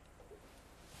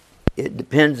 It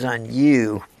depends on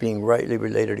you being rightly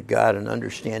related to God and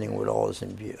understanding what all is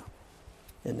in view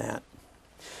in that.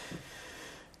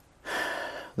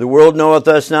 The world knoweth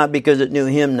us not because it knew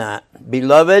him not.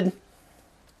 Beloved,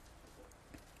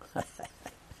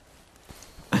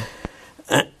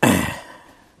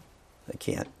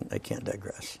 I can't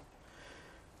digress.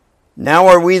 Now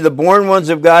are we the born ones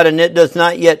of God, and it does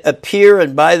not yet appear.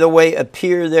 And by the way,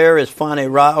 appear there is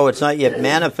phanerao. It's not yet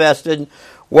manifested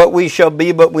what we shall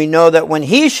be, but we know that when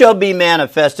he shall be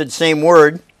manifested, same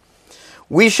word,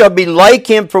 we shall be like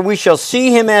him, for we shall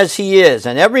see him as he is.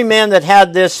 And every man that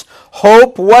had this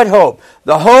hope, what hope?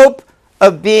 The hope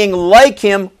of being like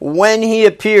him when he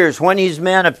appears, when he's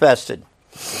manifested.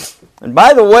 And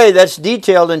by the way, that's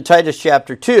detailed in Titus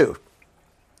chapter 2.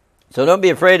 So don't be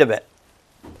afraid of it.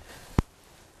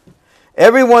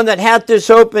 Everyone that hath this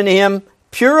hope in him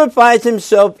purifieth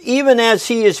himself even as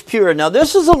he is pure. Now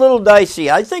this is a little dicey.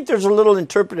 I think there's a little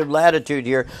interpretive latitude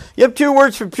here. You have 2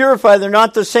 words for purify. They're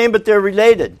not the same, but they're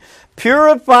related.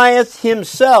 Purifieth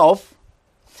himself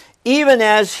even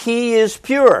as he is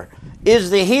pure.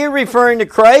 Is the he referring to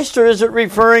Christ, or is it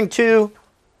referring to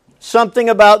something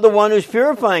about the one who's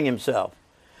purifying himself?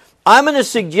 I'm going to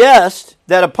suggest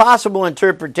that a possible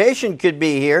interpretation could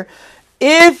be here.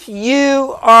 If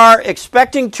you are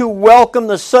expecting to welcome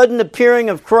the sudden appearing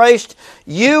of Christ,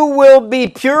 you will be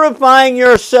purifying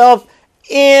yourself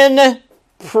in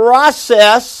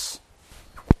process,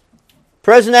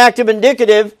 present active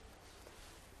indicative,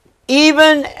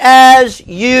 even as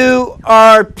you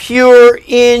are pure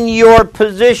in your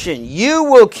position. You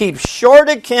will keep short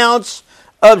accounts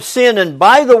of sin. And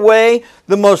by the way,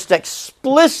 the most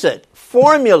explicit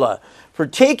formula for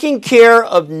taking care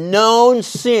of known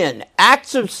sin,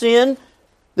 acts of sin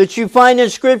that you find in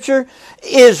Scripture,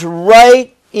 is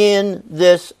right in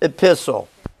this epistle.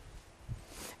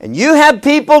 And you have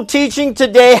people teaching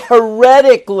today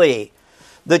heretically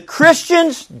that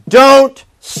Christians don't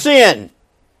sin.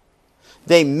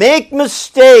 They make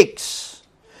mistakes.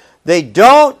 They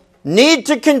don't need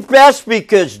to confess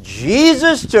because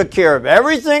Jesus took care of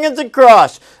everything at the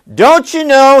cross. Don't you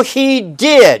know He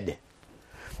did?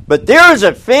 But there is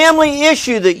a family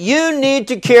issue that you need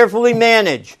to carefully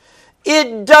manage.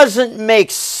 It doesn't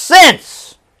make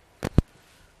sense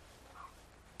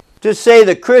to say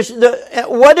the Christian.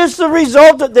 What is the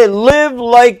result? That they live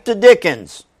like the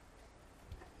Dickens.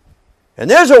 And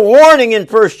there's a warning in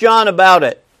 1 John about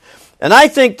it. And I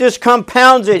think this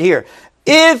compounds it here.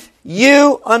 If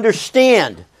you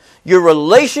understand your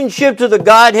relationship to the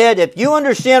Godhead, if you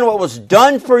understand what was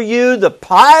done for you, the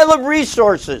pile of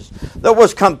resources that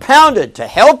was compounded to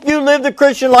help you live the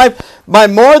Christian life by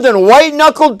more than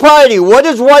white-knuckled piety. What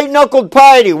is white-knuckled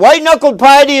piety? White-knuckled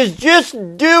piety is just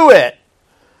do it.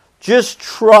 Just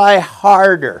try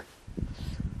harder.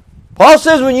 Paul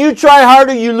says when you try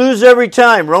harder, you lose every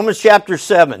time. Romans chapter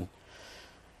 7.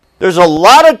 There's a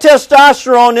lot of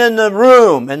testosterone in the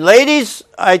room. And ladies,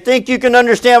 I think you can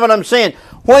understand what I'm saying.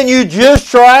 When you just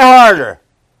try harder,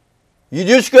 you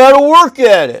just got to work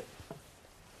at it.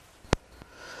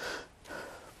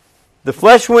 The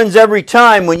flesh wins every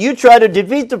time when you try to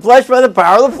defeat the flesh by the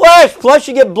power of the flesh. Plus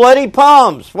you get bloody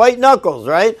palms, white knuckles,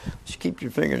 right? Just keep your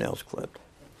fingernails clipped.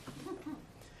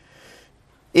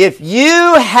 If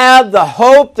you have the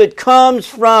hope that comes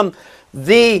from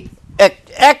the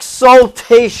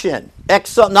exulting,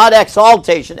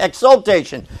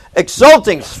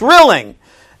 thrilling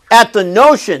at the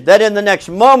notion that in the next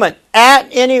moment,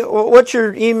 what's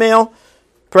your email?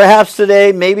 Perhaps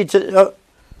today, maybe the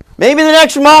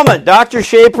next moment, Dr.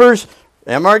 Shaper's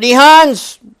M.R.D.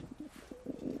 Hahn's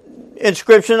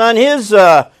inscription on his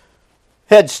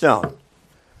headstone.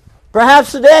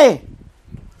 Perhaps today.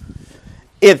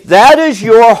 If that is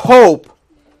your hope,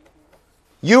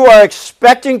 you are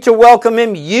expecting to welcome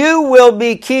Him, you will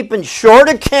be keeping short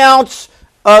accounts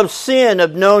of sin,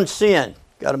 of known sin.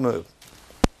 Got to move.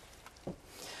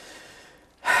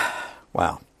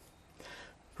 Wow.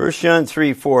 1 John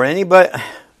 3:4. Anybody,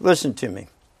 listen to me.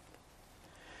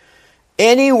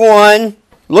 Anyone,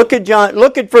 look at 1 John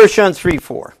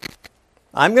 3:4.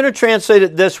 I'm going to translate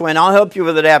it this way, and I'll help you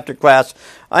with it after class.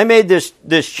 I made this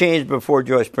change before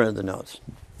Joyce printed the notes.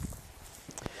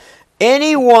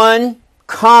 Anyone,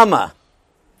 comma,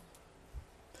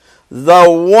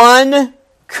 the one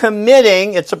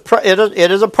committing,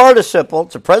 it is a participle,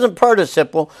 it's a present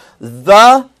participle,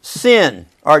 the sin,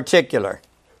 articular,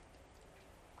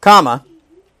 comma,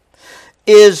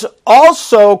 is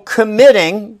also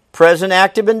committing, present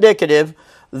active indicative,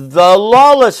 the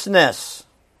lawlessness.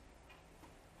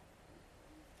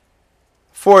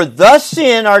 For the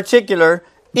sin, articular,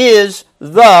 is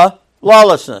the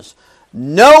lawlessness.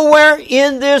 Nowhere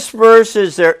in this verse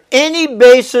is there any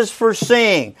basis for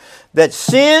saying that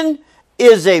sin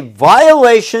is a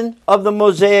violation of the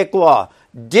Mosaic law.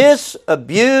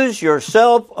 Disabuse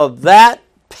yourself of that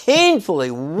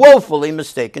painfully, woefully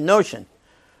mistaken notion.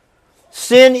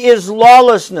 Sin is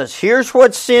lawlessness. Here's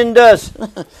what sin does.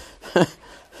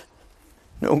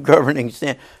 No governing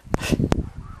standard.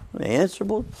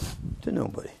 Answerable to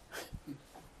nobody.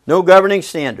 No governing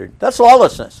standard. That's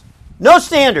lawlessness. No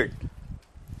standard.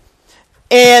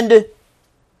 And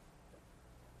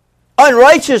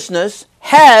unrighteousness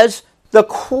has the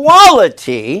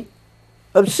quality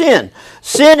of sin.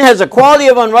 Sin has a quality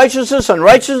of unrighteousness.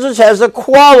 Unrighteousness has a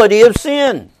quality of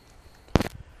sin.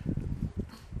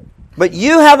 But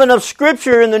you have enough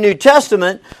scripture in the New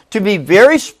Testament to be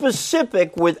very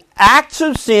specific with acts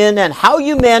of sin and how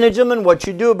you manage them and what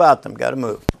you do about them. Got to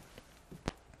move.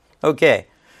 Okay.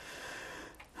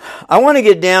 I want to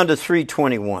get down to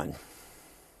 3:21.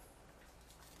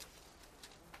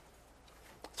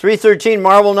 3:13,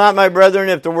 marvel not, my brethren,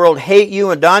 if the world hate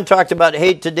you. And Don talked about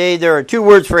hate today. There are two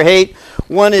words for hate.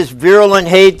 One is virulent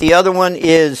hate. The other one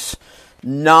is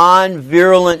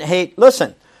non-virulent hate.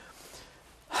 Listen,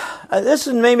 this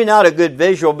is maybe not a good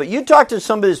visual, but you talk to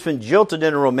somebody that's been jilted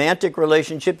in a romantic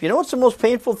relationship. You know what's the most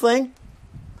painful thing?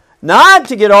 Not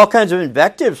to get all kinds of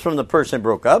invectives from the person they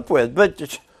broke up with, but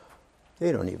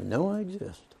they don't even know I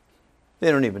exist. They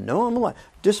don't even know I'm alive.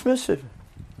 Dismissive.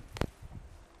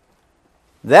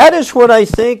 That is what I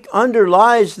think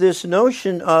underlies this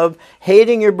notion of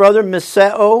hating your brother,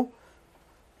 miseo,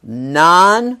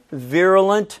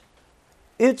 non-virulent.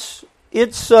 It's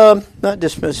not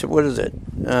dismissive. What is it?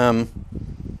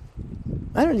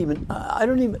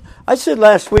 I said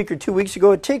last week or 2 weeks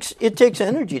ago, it takes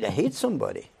energy to hate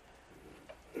somebody.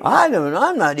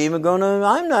 I'm not even going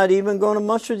to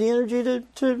muster the energy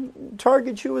to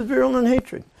target you with virulent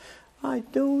hatred. I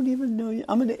don't even know you.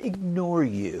 I'm going to ignore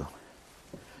you.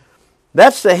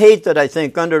 That's the hate that I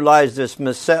think underlies this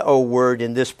miseo word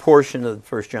in this portion of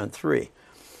 1 John 3.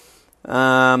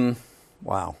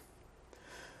 Wow.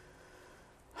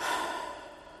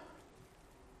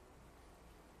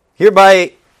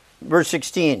 Hereby, verse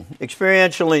 16,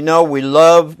 experientially know we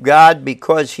love God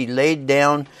because He laid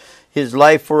down His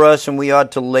life for us, and we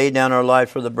ought to lay down our life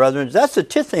for the brethren. That's a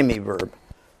tithemi verb.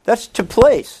 That's to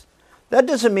place. That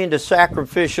doesn't mean to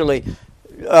sacrificially,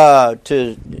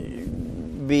 to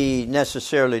be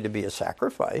necessarily to be a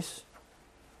sacrifice.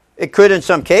 It could in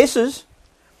some cases,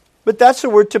 but that's the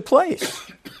word to place.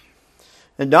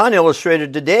 And Don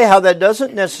illustrated today how that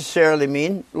doesn't necessarily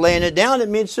mean laying it down. It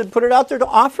means to put it out there, to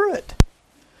offer it.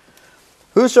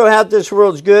 Whoso hath this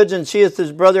world's goods and seeth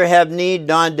his brother have need,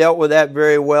 Don dealt with that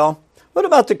very well. What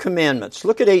about the commandments?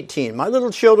 Look at 18. My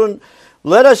little children,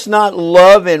 let us not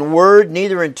love in word,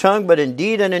 neither in tongue, but in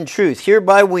deed and in truth.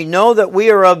 Hereby we know that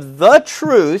we are of the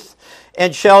truth,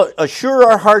 and shall assure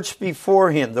our hearts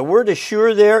before Him. The word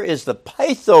assure there is the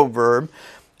pytho verb.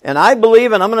 And I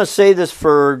believe, and I'm going to say this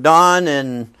for Don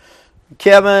and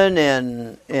Kevin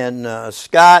and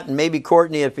Scott and maybe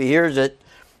Courtney if he hears it,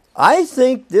 I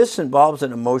think this involves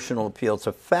an emotional appeal. It's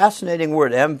a fascinating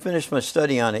word. I haven't finished my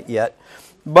study on it yet.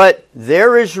 But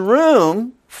there is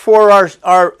room for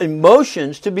our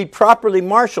emotions to be properly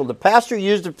marshaled. The pastor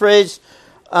used the phrase,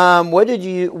 what did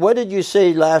you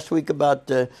say last week about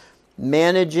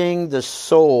managing the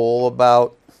soul,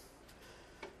 about...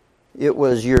 It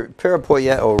was your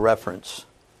parapoieo reference.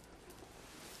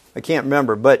 I can't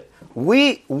remember, but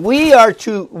you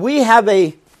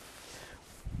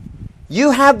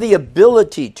have the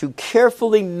ability to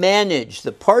carefully manage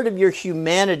the part of your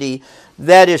humanity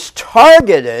that is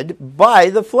targeted by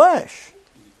the flesh.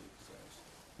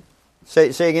 Say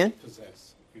again?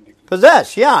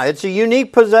 Possess, yeah, it's a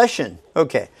unique possession.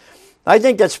 Okay. I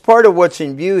think that's part of what's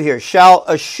in view here. Shall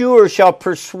assure, shall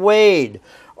persuade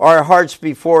our hearts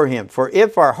before Him. For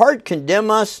if our heart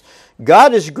condemn us,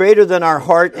 God is greater than our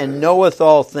heart and knoweth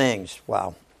all things.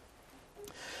 Wow.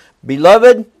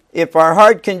 Beloved, if our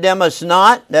heart condemn us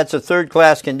not, that's a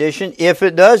third-class condition. If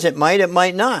it does, it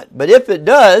might not. But if it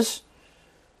does,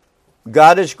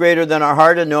 God is greater than our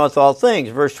heart and knoweth all things.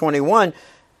 Verse 21,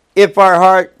 if our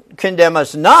heart condemn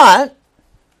us not,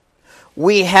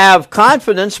 we have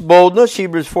confidence, boldness,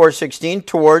 Hebrews 4:16,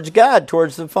 towards God,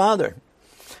 towards the Father.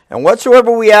 And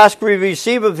whatsoever we ask, we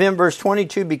receive of Him, verse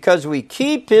 22, because we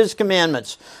keep His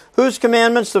commandments. Whose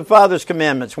commandments? The Father's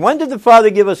commandments. When did the Father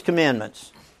give us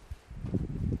commandments?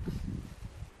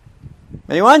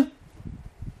 Anyone?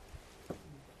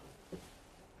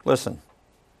 Listen.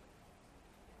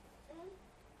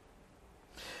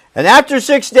 And after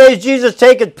 6 days, Jesus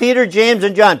taketh Peter, James,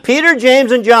 and John. Peter,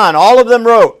 James, and John, all of them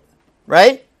wrote,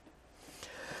 right?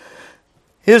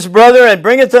 His brother, and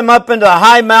bringeth them up into a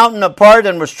high mountain apart,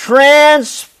 and was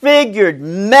transfigured,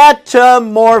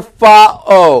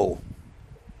 metamorphao.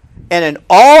 And in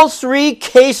all three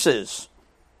cases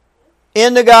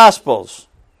in the Gospels,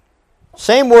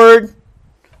 same word,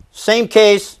 same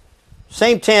case,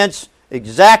 same tense,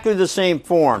 exactly the same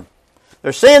form.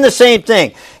 They're saying the same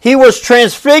thing. He was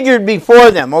transfigured before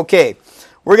them. Okay,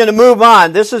 we're going to move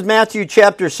on. This is Matthew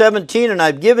chapter 17, and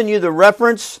I've given you the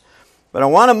reference. But I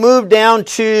want to move down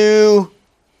to,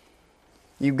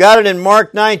 you've got it in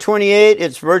Mark 9:28.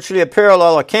 It's virtually a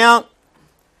parallel account.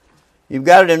 You've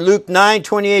got it in Luke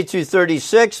 9:28 through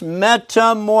 36.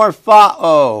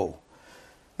 Metamorphao.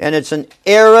 And it's an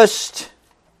aorist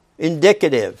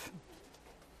indicative.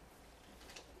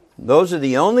 Those are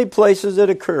the only places it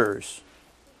occurs.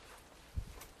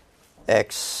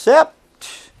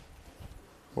 Except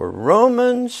for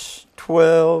Romans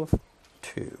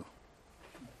 12:2.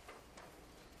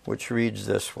 Which reads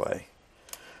this way.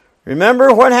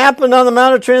 Remember what happened on the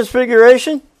Mount of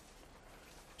Transfiguration?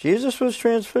 Jesus was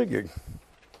transfigured.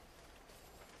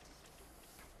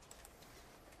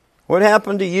 What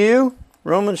happened to you?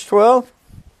 Romans 12.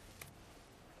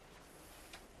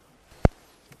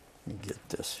 Let me get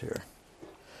this here.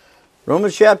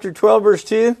 Romans chapter 12, verse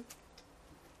 2.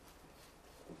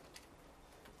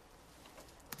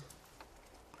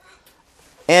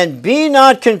 And be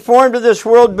not conformed to this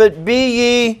world, but be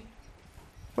ye...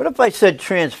 What if I said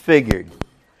transfigured?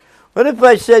 What if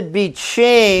I said be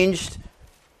changed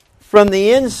from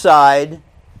the inside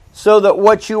so that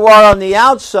what you are on the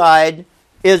outside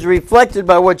is reflected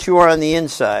by what you are on the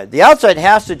inside? The outside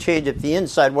has to change if the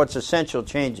inside, what's essential,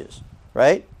 changes.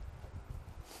 Right?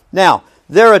 Now,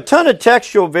 there are a ton of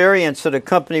textual variants that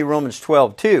accompany Romans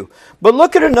 12 too. But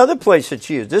look at another place it's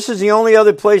used. This is the only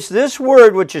other place this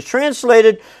word, which is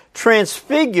translated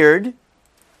transfigured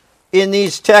in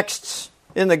these texts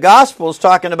in the Gospels,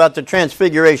 talking about the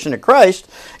transfiguration of Christ,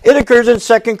 it occurs in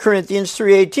 2 Corinthians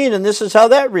 3:18, and this is how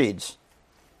that reads.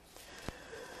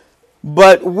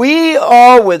 But we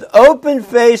all with open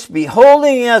face,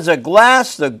 beholding as in a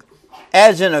glass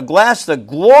the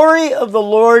glory of the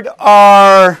Lord,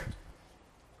 are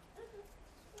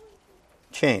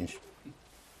changed,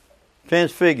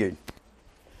 transfigured.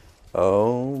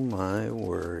 Oh my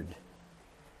word.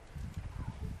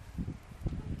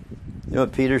 You know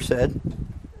what Peter said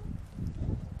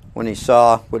when he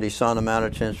saw what he saw on the Mount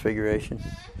of Transfiguration?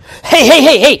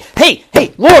 Hey,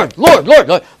 Lord,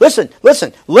 listen,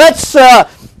 let's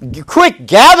quick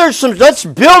gather some, let's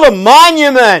build a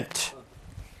monument.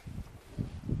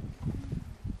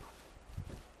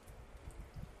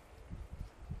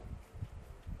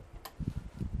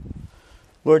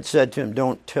 Lord said to him,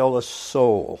 don't tell a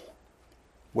soul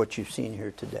what you've seen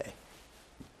here today.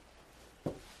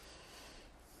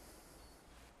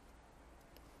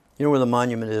 You know where the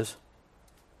monument is?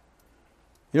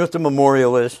 You know what the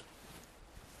memorial is?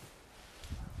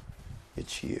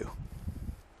 It's you.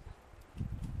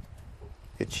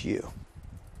 It's you.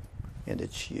 And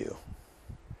it's you.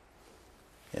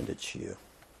 And it's you.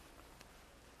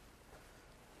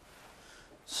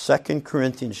 2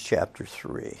 Corinthians chapter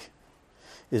 3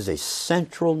 is a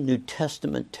central New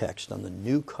Testament text on the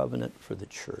new covenant for the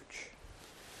church.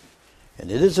 And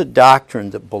it is a doctrine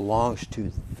that belongs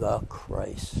to the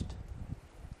Christ.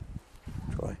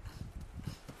 Troy.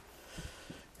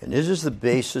 And this is the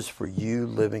basis for you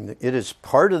living, it is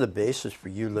part of the basis for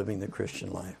you living the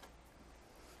Christian life.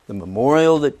 The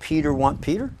memorial that Peter,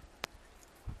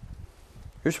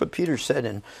 here's what Peter said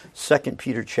in 2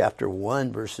 Peter chapter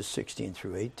 1, verses 16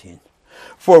 through 18.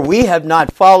 For we have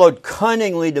not followed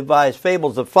cunningly devised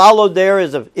fables. The followed there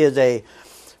is a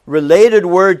related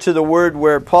word to the word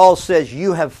where Paul says,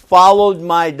 you have followed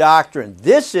my doctrine.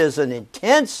 This is an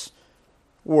intense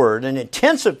word, an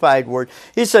intensified word.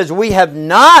 He says, we have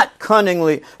not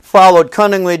followed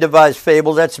cunningly devised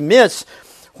fables. That's myths.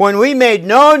 When we made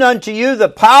known unto you the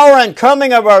power and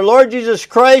coming of our Lord Jesus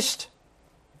Christ.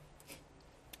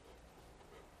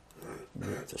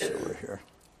 Get this over here.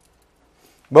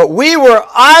 But we were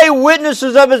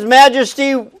eyewitnesses of his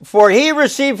majesty, for he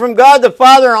received from God the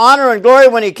Father honor and glory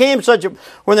when there came such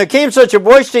a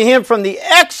voice to him from the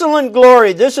excellent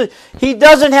glory. He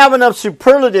doesn't have enough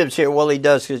superlatives here. Well, he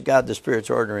does, because God the Spirit's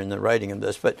ordering the writing of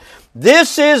this. But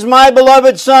this is my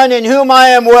beloved Son, in whom I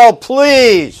am well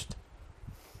pleased.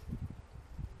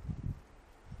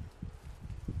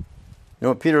 You know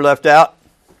what Peter left out?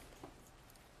 You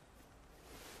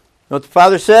know what the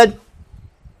Father said?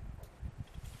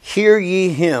 Hear ye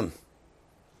him.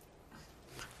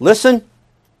 Listen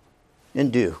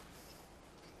and do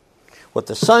what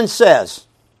the Son says.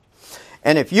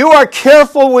 And if you are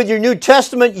careful with your New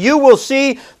Testament, you will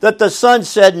see that the Son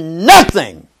said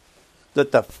nothing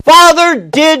that the Father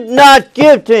did not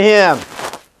give to him.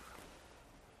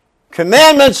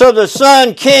 Commandments of the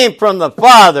Son came from the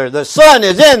Father. The Son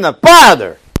is in the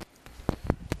Father.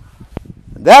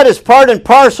 That is part and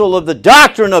parcel of the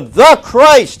doctrine of the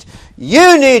Christ.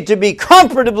 You need to be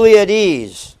comfortably at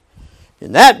ease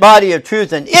in that body of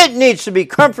truth, and it needs to be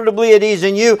comfortably at ease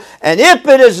in you. And if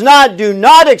it is not, do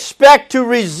not expect to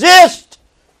resist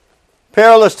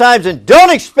perilous times, and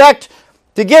don't expect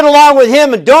to get along with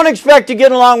him, and don't expect to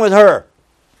get along with her.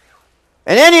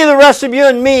 And any of the rest of you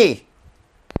and me,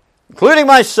 including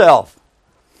myself.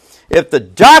 If the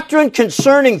doctrine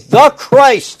concerning the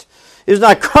Christ is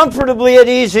not comfortably at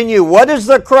ease in you, what is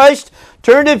the Christ?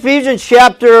 Turn to Ephesians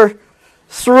chapter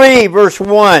 3, verse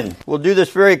 1. We'll do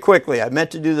this very quickly. I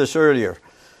meant to do this earlier.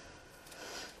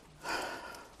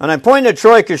 And I'm pointing at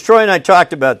Troy because Troy and I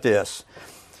talked about this.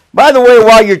 By the way,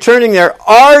 while you're turning there,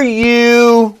 are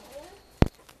you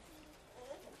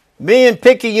being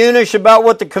picky-unish about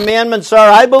what the commandments are?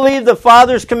 I believe the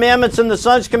Father's commandments and the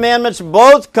Son's commandments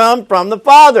both come from the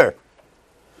Father.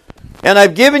 And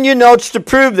I've given you notes to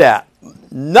prove that.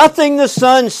 Nothing the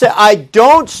Son said. I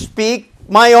don't speak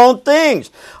my own things.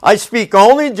 I speak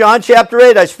only, John chapter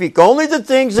 8, I speak only the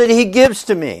things that he gives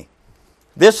to me.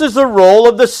 This is the role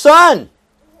of the Son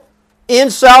in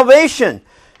salvation.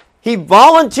 He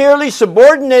voluntarily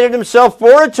subordinated himself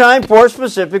for a time for a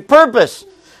specific purpose.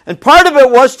 And part of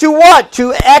it was to what?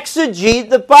 To exegete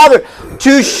the Father.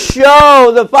 To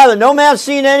show the Father. No man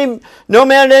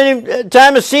at any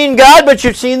time has seen God, but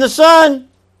you've seen the Son.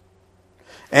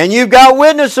 And you've got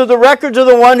witness of the records of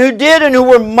the one who did and who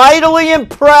were mightily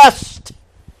impressed.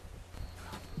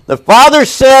 The Father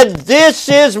said, this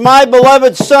is my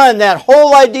beloved Son. That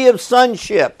whole idea of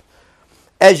sonship,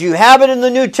 as you have it in the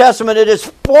New Testament, it is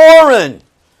foreign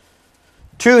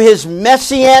to his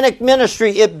messianic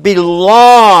ministry. It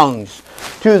belongs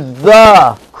to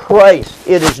the Christ.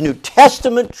 It is New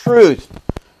Testament truth.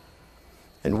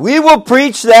 And we will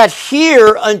preach that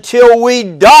here until we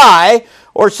die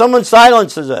or someone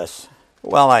silences us.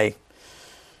 Well, am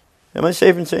I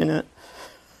safe in saying that?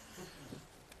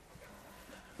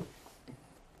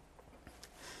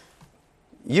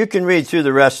 You can read through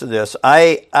the rest of this.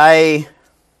 I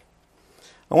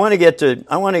want to get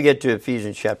to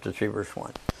Ephesians chapter 3, verse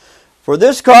 1. For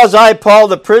this cause I, Paul,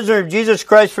 the prisoner of Jesus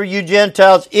Christ for you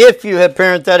Gentiles, if you have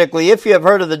heard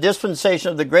of the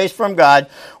dispensation of the grace from God,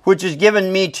 which is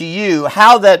given me to you,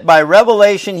 how that by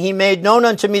revelation he made known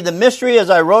unto me the mystery,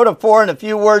 as I wrote afore in a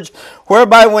few words,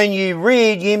 whereby when ye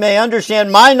read, ye may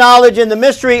understand my knowledge in the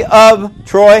mystery of,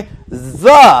 Troy,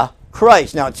 the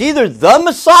Christ. Now, it's either the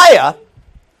Messiah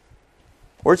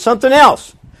or it's something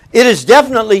else. It is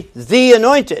definitely the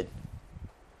anointed.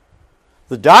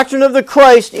 The doctrine of the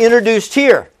Christ introduced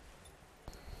here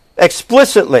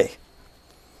explicitly.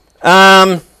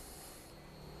 1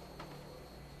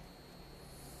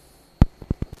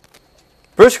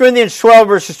 Corinthians 12,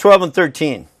 verses 12 and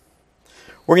 13.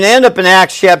 We're going to end up in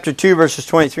Acts chapter 2, verses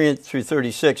 23 through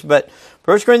 36. But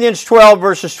 1 Corinthians 12,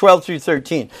 verses 12 through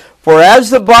 13. For as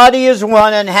the body is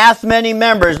one and hath many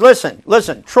members.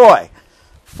 Listen, Troy,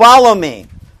 follow me.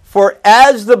 For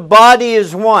as the body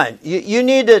is one, you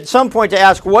need at some point to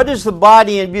ask, what is the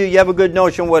body in view? You have a good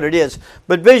notion what it is.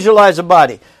 But visualize a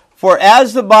body. For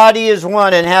as the body is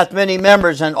one and hath many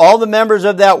members, and all the members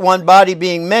of that one body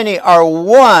being many are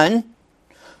one,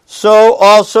 so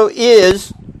also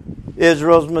is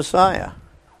Israel's Messiah.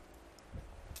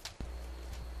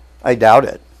 I doubt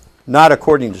it. Not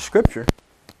according to Scripture.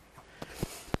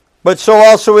 But so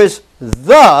also is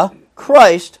the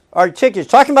Christ articulated.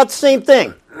 Talking about the same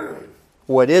thing.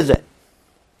 What is it?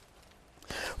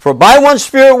 For by one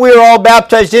Spirit we are all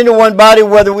baptized into one body,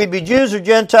 whether we be Jews or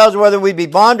Gentiles, whether we be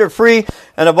bond or free,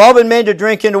 and have all been made to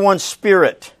drink into one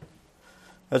Spirit.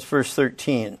 That's verse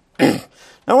 13. Now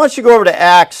I want you to go over to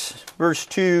Acts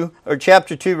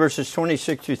chapter 2, verses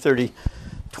 26 through 30,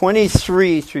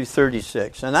 23 through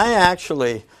 36. And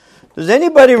does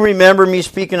anybody remember me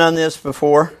speaking on this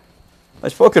before? I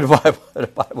spoke at a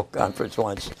Bible conference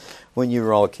once when you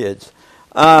were all kids.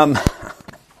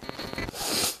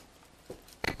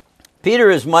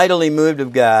 Peter is mightily moved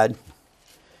of God.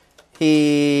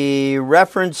 He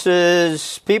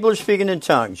references, people are speaking in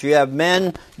tongues. You have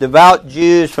men, devout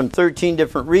Jews from 13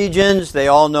 different regions. They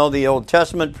all know the Old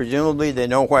Testament. Presumably they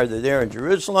know why they're there in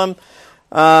Jerusalem.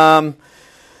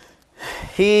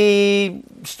 He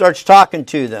starts talking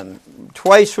to them.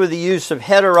 Twice with the use of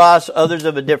heteros, others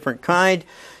of a different kind.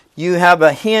 You have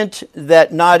a hint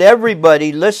that not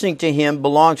everybody listening to him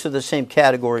belongs to the same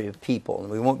category of people.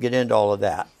 And we won't get into all of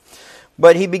that.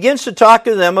 But he begins to talk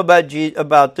to them about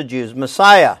the Jews'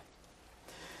 Messiah.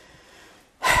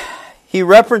 He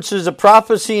references a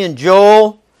prophecy in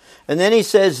Joel. And then he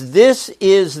says, this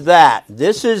is that.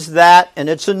 This is that. And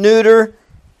it's a neuter.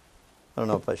 I don't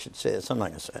know if I should say this. I'm not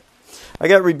going to say it. I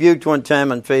got rebuked one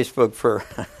time on Facebook for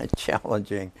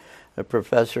challenging a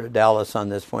professor at Dallas on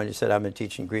this point. He said, I've been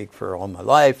teaching Greek for all my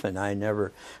life, and I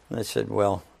said,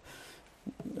 well,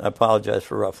 I apologize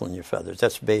for ruffling your feathers.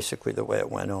 That's basically the way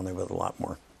it went, only with a lot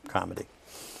more comedy.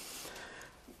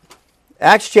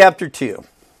 Acts chapter 2.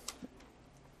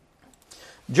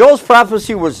 Joel's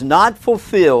prophecy was not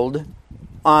fulfilled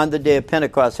on the day of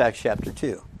Pentecost, Acts chapter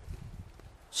 2.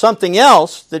 Something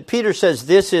else that Peter says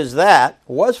this is that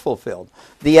was fulfilled.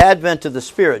 The advent of the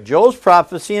Spirit. Joel's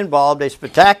prophecy involved a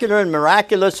spectacular and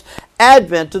miraculous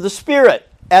advent of the Spirit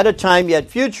at a time yet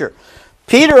future.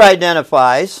 Peter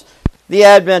identifies the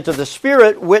advent of the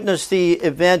Spirit, witnessed the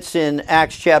events in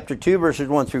Acts chapter 2, verses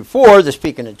 1 through 4, the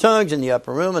speaking in tongues in the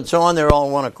upper room and so on. They're all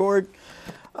in one accord.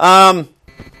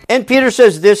 And Peter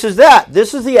says this is that.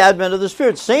 This is the advent of the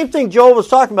Spirit. Same thing Joel was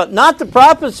talking about. Not the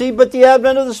prophecy, but the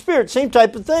advent of the Spirit. Same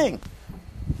type of thing.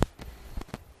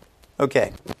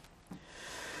 Okay.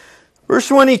 Verse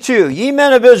 22, ye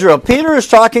men of Israel. Peter is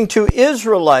talking to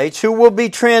Israelites who will be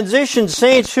transitioned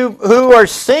saints who are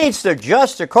saints. They're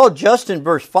called just in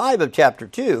verse 5 of chapter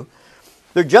 2.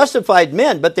 They're justified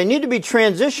men, but they need to be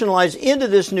transitionalized into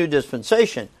this new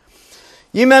dispensation.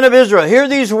 Ye men of Israel, hear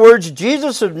these words,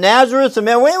 Jesus of Nazareth, the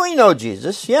man, we know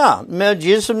Jesus, yeah,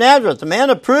 Jesus of Nazareth, the man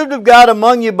approved of God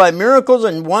among you by miracles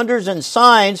and wonders and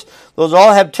signs, those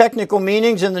all have technical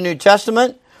meanings in the New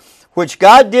Testament, which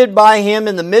God did by him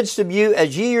in the midst of you,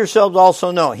 as ye yourselves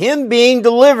also know. Him being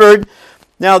delivered.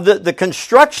 Now, the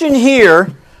construction here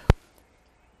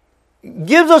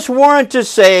gives us warrant to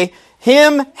say,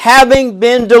 him having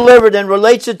been delivered, and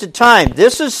relates it to time.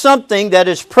 This is something that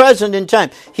is present in time.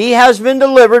 He has been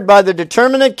delivered by the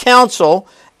determinate counsel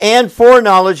and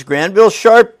foreknowledge, Granville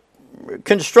Sharp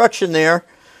construction there.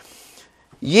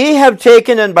 ye have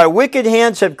taken and by wicked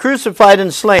hands have crucified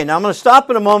and slain. Now I'm going to stop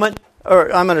in a moment,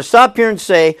 or I'm going to stop here and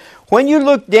say, when you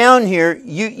look down here,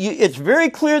 it's very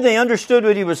clear they understood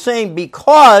what he was saying,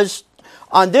 because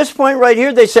on this point right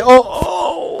here, they say,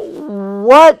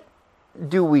 what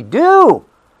do we do?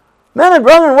 Men and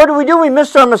brethren, what do we do? We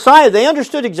missed our Messiah. They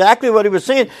understood exactly what he was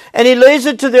saying, and he lays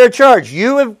it to their charge.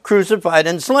 You have crucified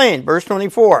and slain. Verse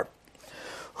 24.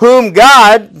 Whom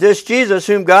God, this Jesus,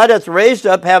 whom God hath raised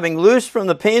up, having loosed from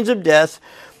the pains of death,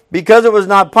 because it was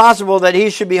not possible that he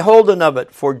should be holden of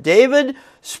it. For David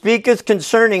speaketh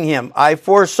concerning him, I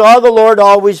foresaw the Lord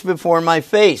always before my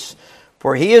face.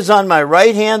 For he is on my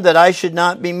right hand, that I should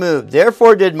not be moved.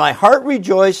 Therefore did my heart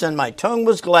rejoice, and my tongue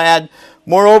was glad.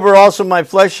 Moreover also my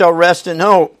flesh shall rest in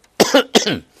hope.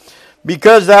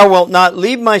 Because thou wilt not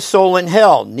leave my soul in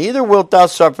hell, neither wilt thou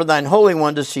suffer thine Holy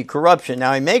One to see corruption.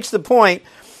 Now he makes the point,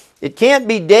 it can't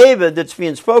be David that's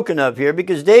being spoken of here,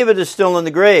 because David is still in the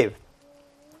grave.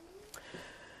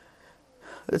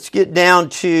 Let's get down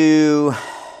to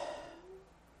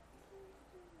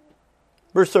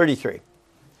verse 33.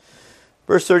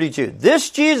 Verse 32. This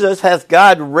Jesus hath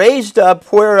God raised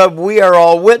up, whereof we are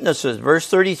all witnesses. Verse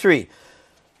 33.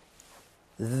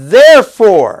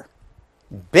 Therefore,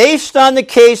 based on the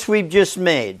case we've just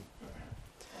made,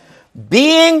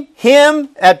 being him,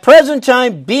 at present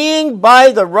time, being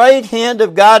by the right hand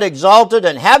of God exalted,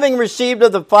 and having received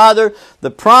of the Father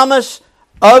the promise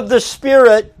of the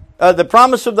Spirit, the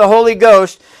promise of the Holy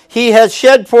Ghost, he has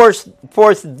shed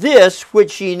forth this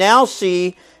which ye now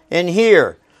see and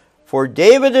hear. For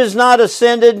David is not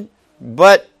ascended,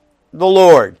 but the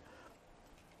Lord.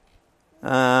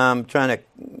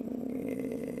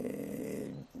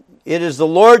 It is the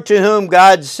Lord to whom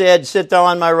God said, sit thou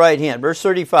on my right hand. Verse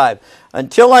 35.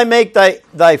 Until I make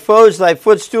thy foes thy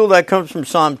footstool. That comes from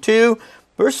Psalm 2.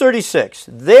 Verse 36.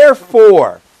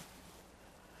 Therefore,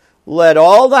 let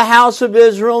all the house of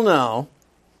Israel know,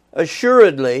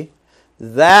 assuredly,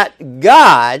 that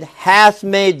God hath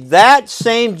made that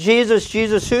same Jesus,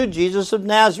 Jesus who? Jesus of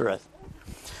Nazareth,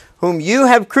 whom you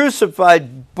have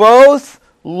crucified, both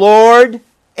Lord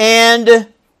and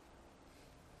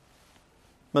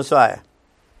Messiah.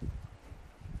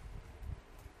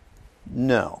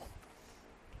 No.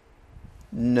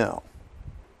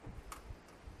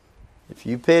 If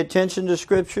you pay attention to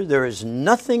Scripture, there is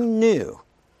nothing new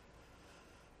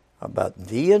about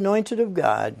the anointed of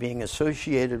God being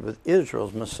associated with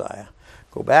Israel's Messiah.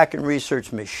 Go back and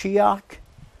research Mashiach.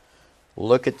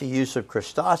 Look at the use of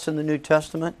Christos in the New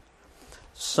Testament.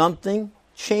 Something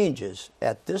changes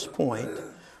at this point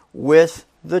with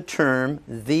the term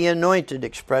the anointed,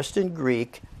 expressed in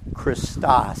Greek,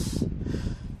 Christos.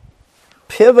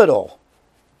 Pivotal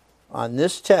on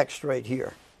this text right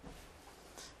here.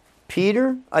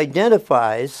 Peter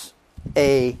identifies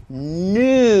a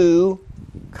new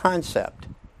concept,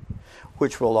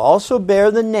 which will also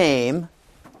bear the name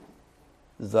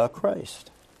the Christ.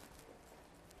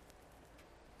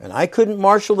 And I couldn't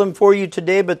marshal them for you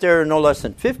today, but there are no less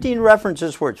than 15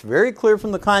 references where it's very clear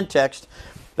from the context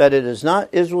that it is not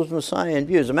Israel's Messiah in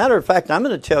view. As a matter of fact, I'm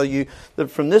going to tell you that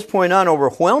from this point on,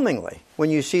 overwhelmingly, when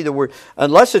you see the word,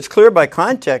 unless it's clear by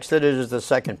context that it is the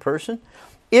second person,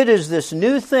 it is this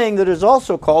new thing that is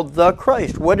also called the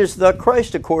Christ. What is the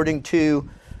Christ according to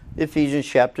Ephesians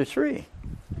chapter 3?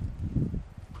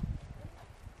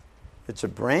 It's a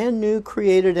brand new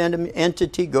created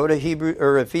entity. Go to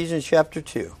Ephesians chapter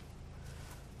 2.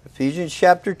 Ephesians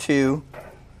chapter 2,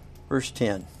 verse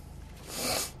 10.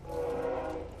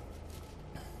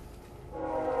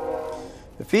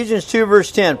 Ephesians 2,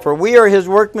 verse 10. For we are his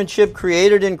workmanship,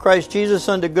 created in Christ Jesus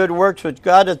unto good works, which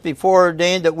God hath before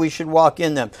ordained that we should walk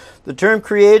in them. The term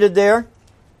created there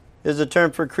is a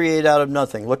term for create out of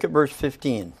nothing. Look at verse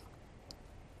 15.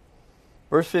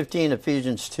 Verse 15,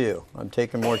 Ephesians 2. I'm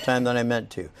taking more time than I meant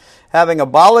to. Having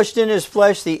abolished in his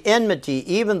flesh the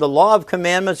enmity, even the law of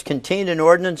commandments contained in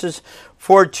ordinances,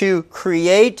 for to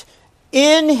create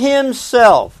in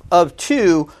himself of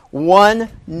two one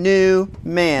new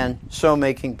man, so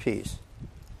making peace.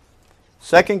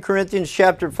 2 Corinthians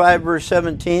chapter 5, verse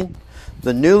 17.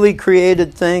 The newly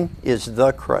created thing is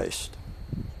the Christ.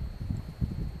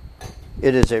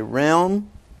 It is a realm,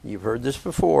 you've heard this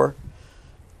before,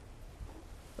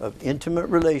 of intimate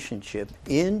relationship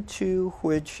into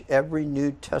which every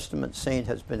New Testament saint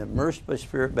has been immersed by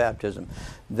Spirit baptism.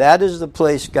 That is the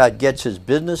place God gets his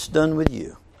business done with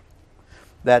you.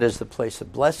 That is the place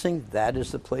of blessing. That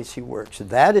is the place he works.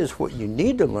 That is what you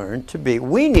need to learn to be.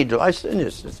 We need to, I said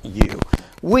this is you.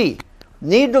 We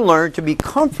need to learn to be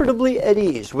comfortably at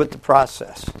ease with the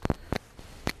process.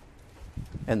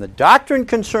 And the doctrine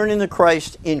concerning the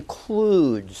Christ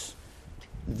includes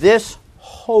this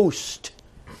host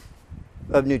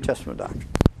of New Testament doctrine.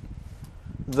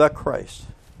 The Christ.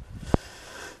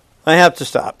 I have to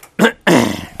stop.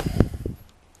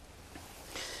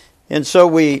 And so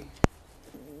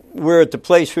we're at the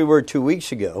place we were 2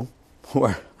 weeks ago,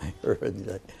 where I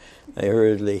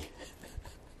hurriedly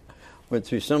went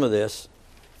through some of this.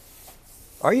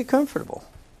 Are you comfortable?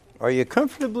 Are you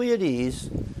comfortably at ease,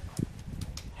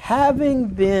 having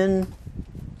been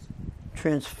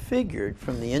transfigured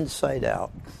from the inside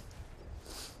out?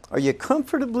 Are you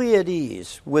comfortably at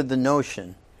ease with the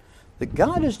notion that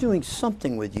God is doing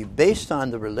something with you based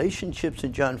on the relationships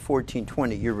in John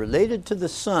 14:20? You're related to the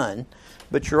Son,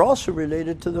 but you're also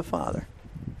related to the Father.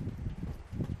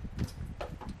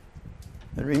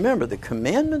 And remember, the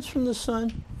commandments from the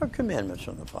Son are commandments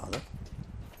from the Father.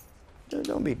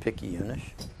 Don't be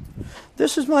picky-unish.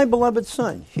 This is my beloved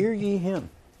Son. Hear ye him.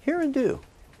 Hear and do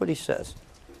what he says.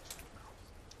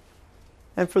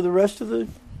 And for the rest of the,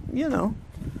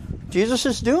 Jesus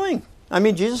is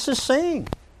saying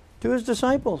to his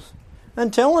disciples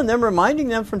and telling them, reminding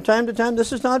them from time to time,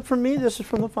 this is not from me, this is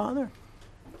from the Father.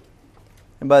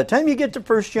 And by the time you get to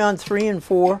 1 John 3 and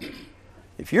 4,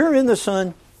 if you're in the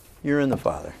Son, you're in the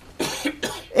Father.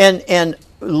 And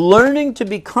learning to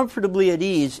be comfortably at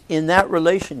ease in that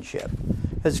relationship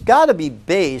has got to be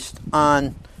based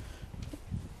on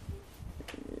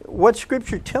what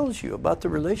Scripture tells you about the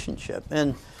relationship.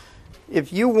 And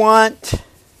if you want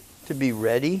to be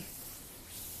ready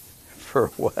for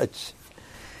what's...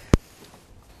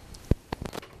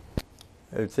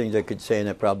 There are things I could say and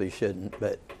I probably shouldn't,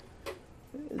 but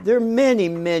there are many,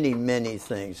 many, many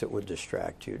things that would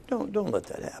distract you. Don't let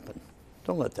that happen.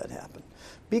 Don't let that happen.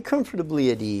 Be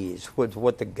comfortably at ease with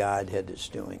what the Godhead is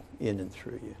doing in and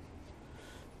through you.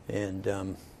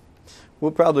 And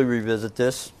we'll probably revisit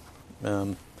this.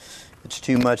 It's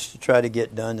too much to try to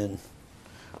get done in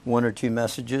one or two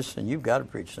messages, and you've got to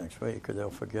preach next week or they'll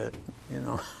forget,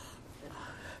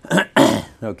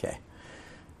 Okay.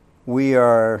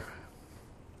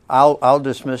 I'll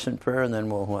dismiss in prayer, and then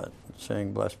we'll what?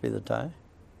 Sing Blessed Be the Tie?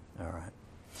 All right.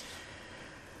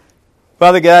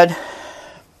 Father God,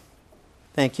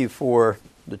 thank you for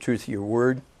the truth of your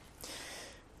word.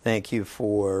 Thank you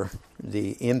for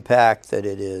the impact that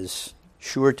it is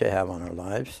sure to have on our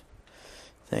lives.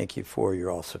 Thank you for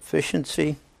your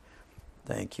all-sufficiency.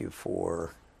 Thank you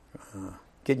for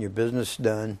getting your business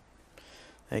done.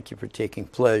 Thank you for taking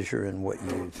pleasure in what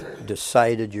you've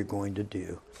decided you're going to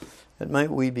do. And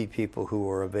might we be people who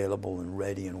are available and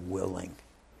ready and willing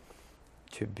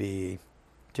to be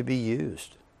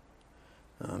used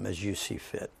as you see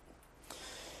fit.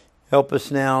 Help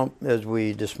us now as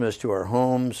we dismiss to our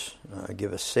homes.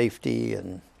 Give us safety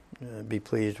and be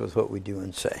pleased with what we do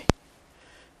and say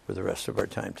for the rest of our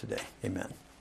time today. Amen.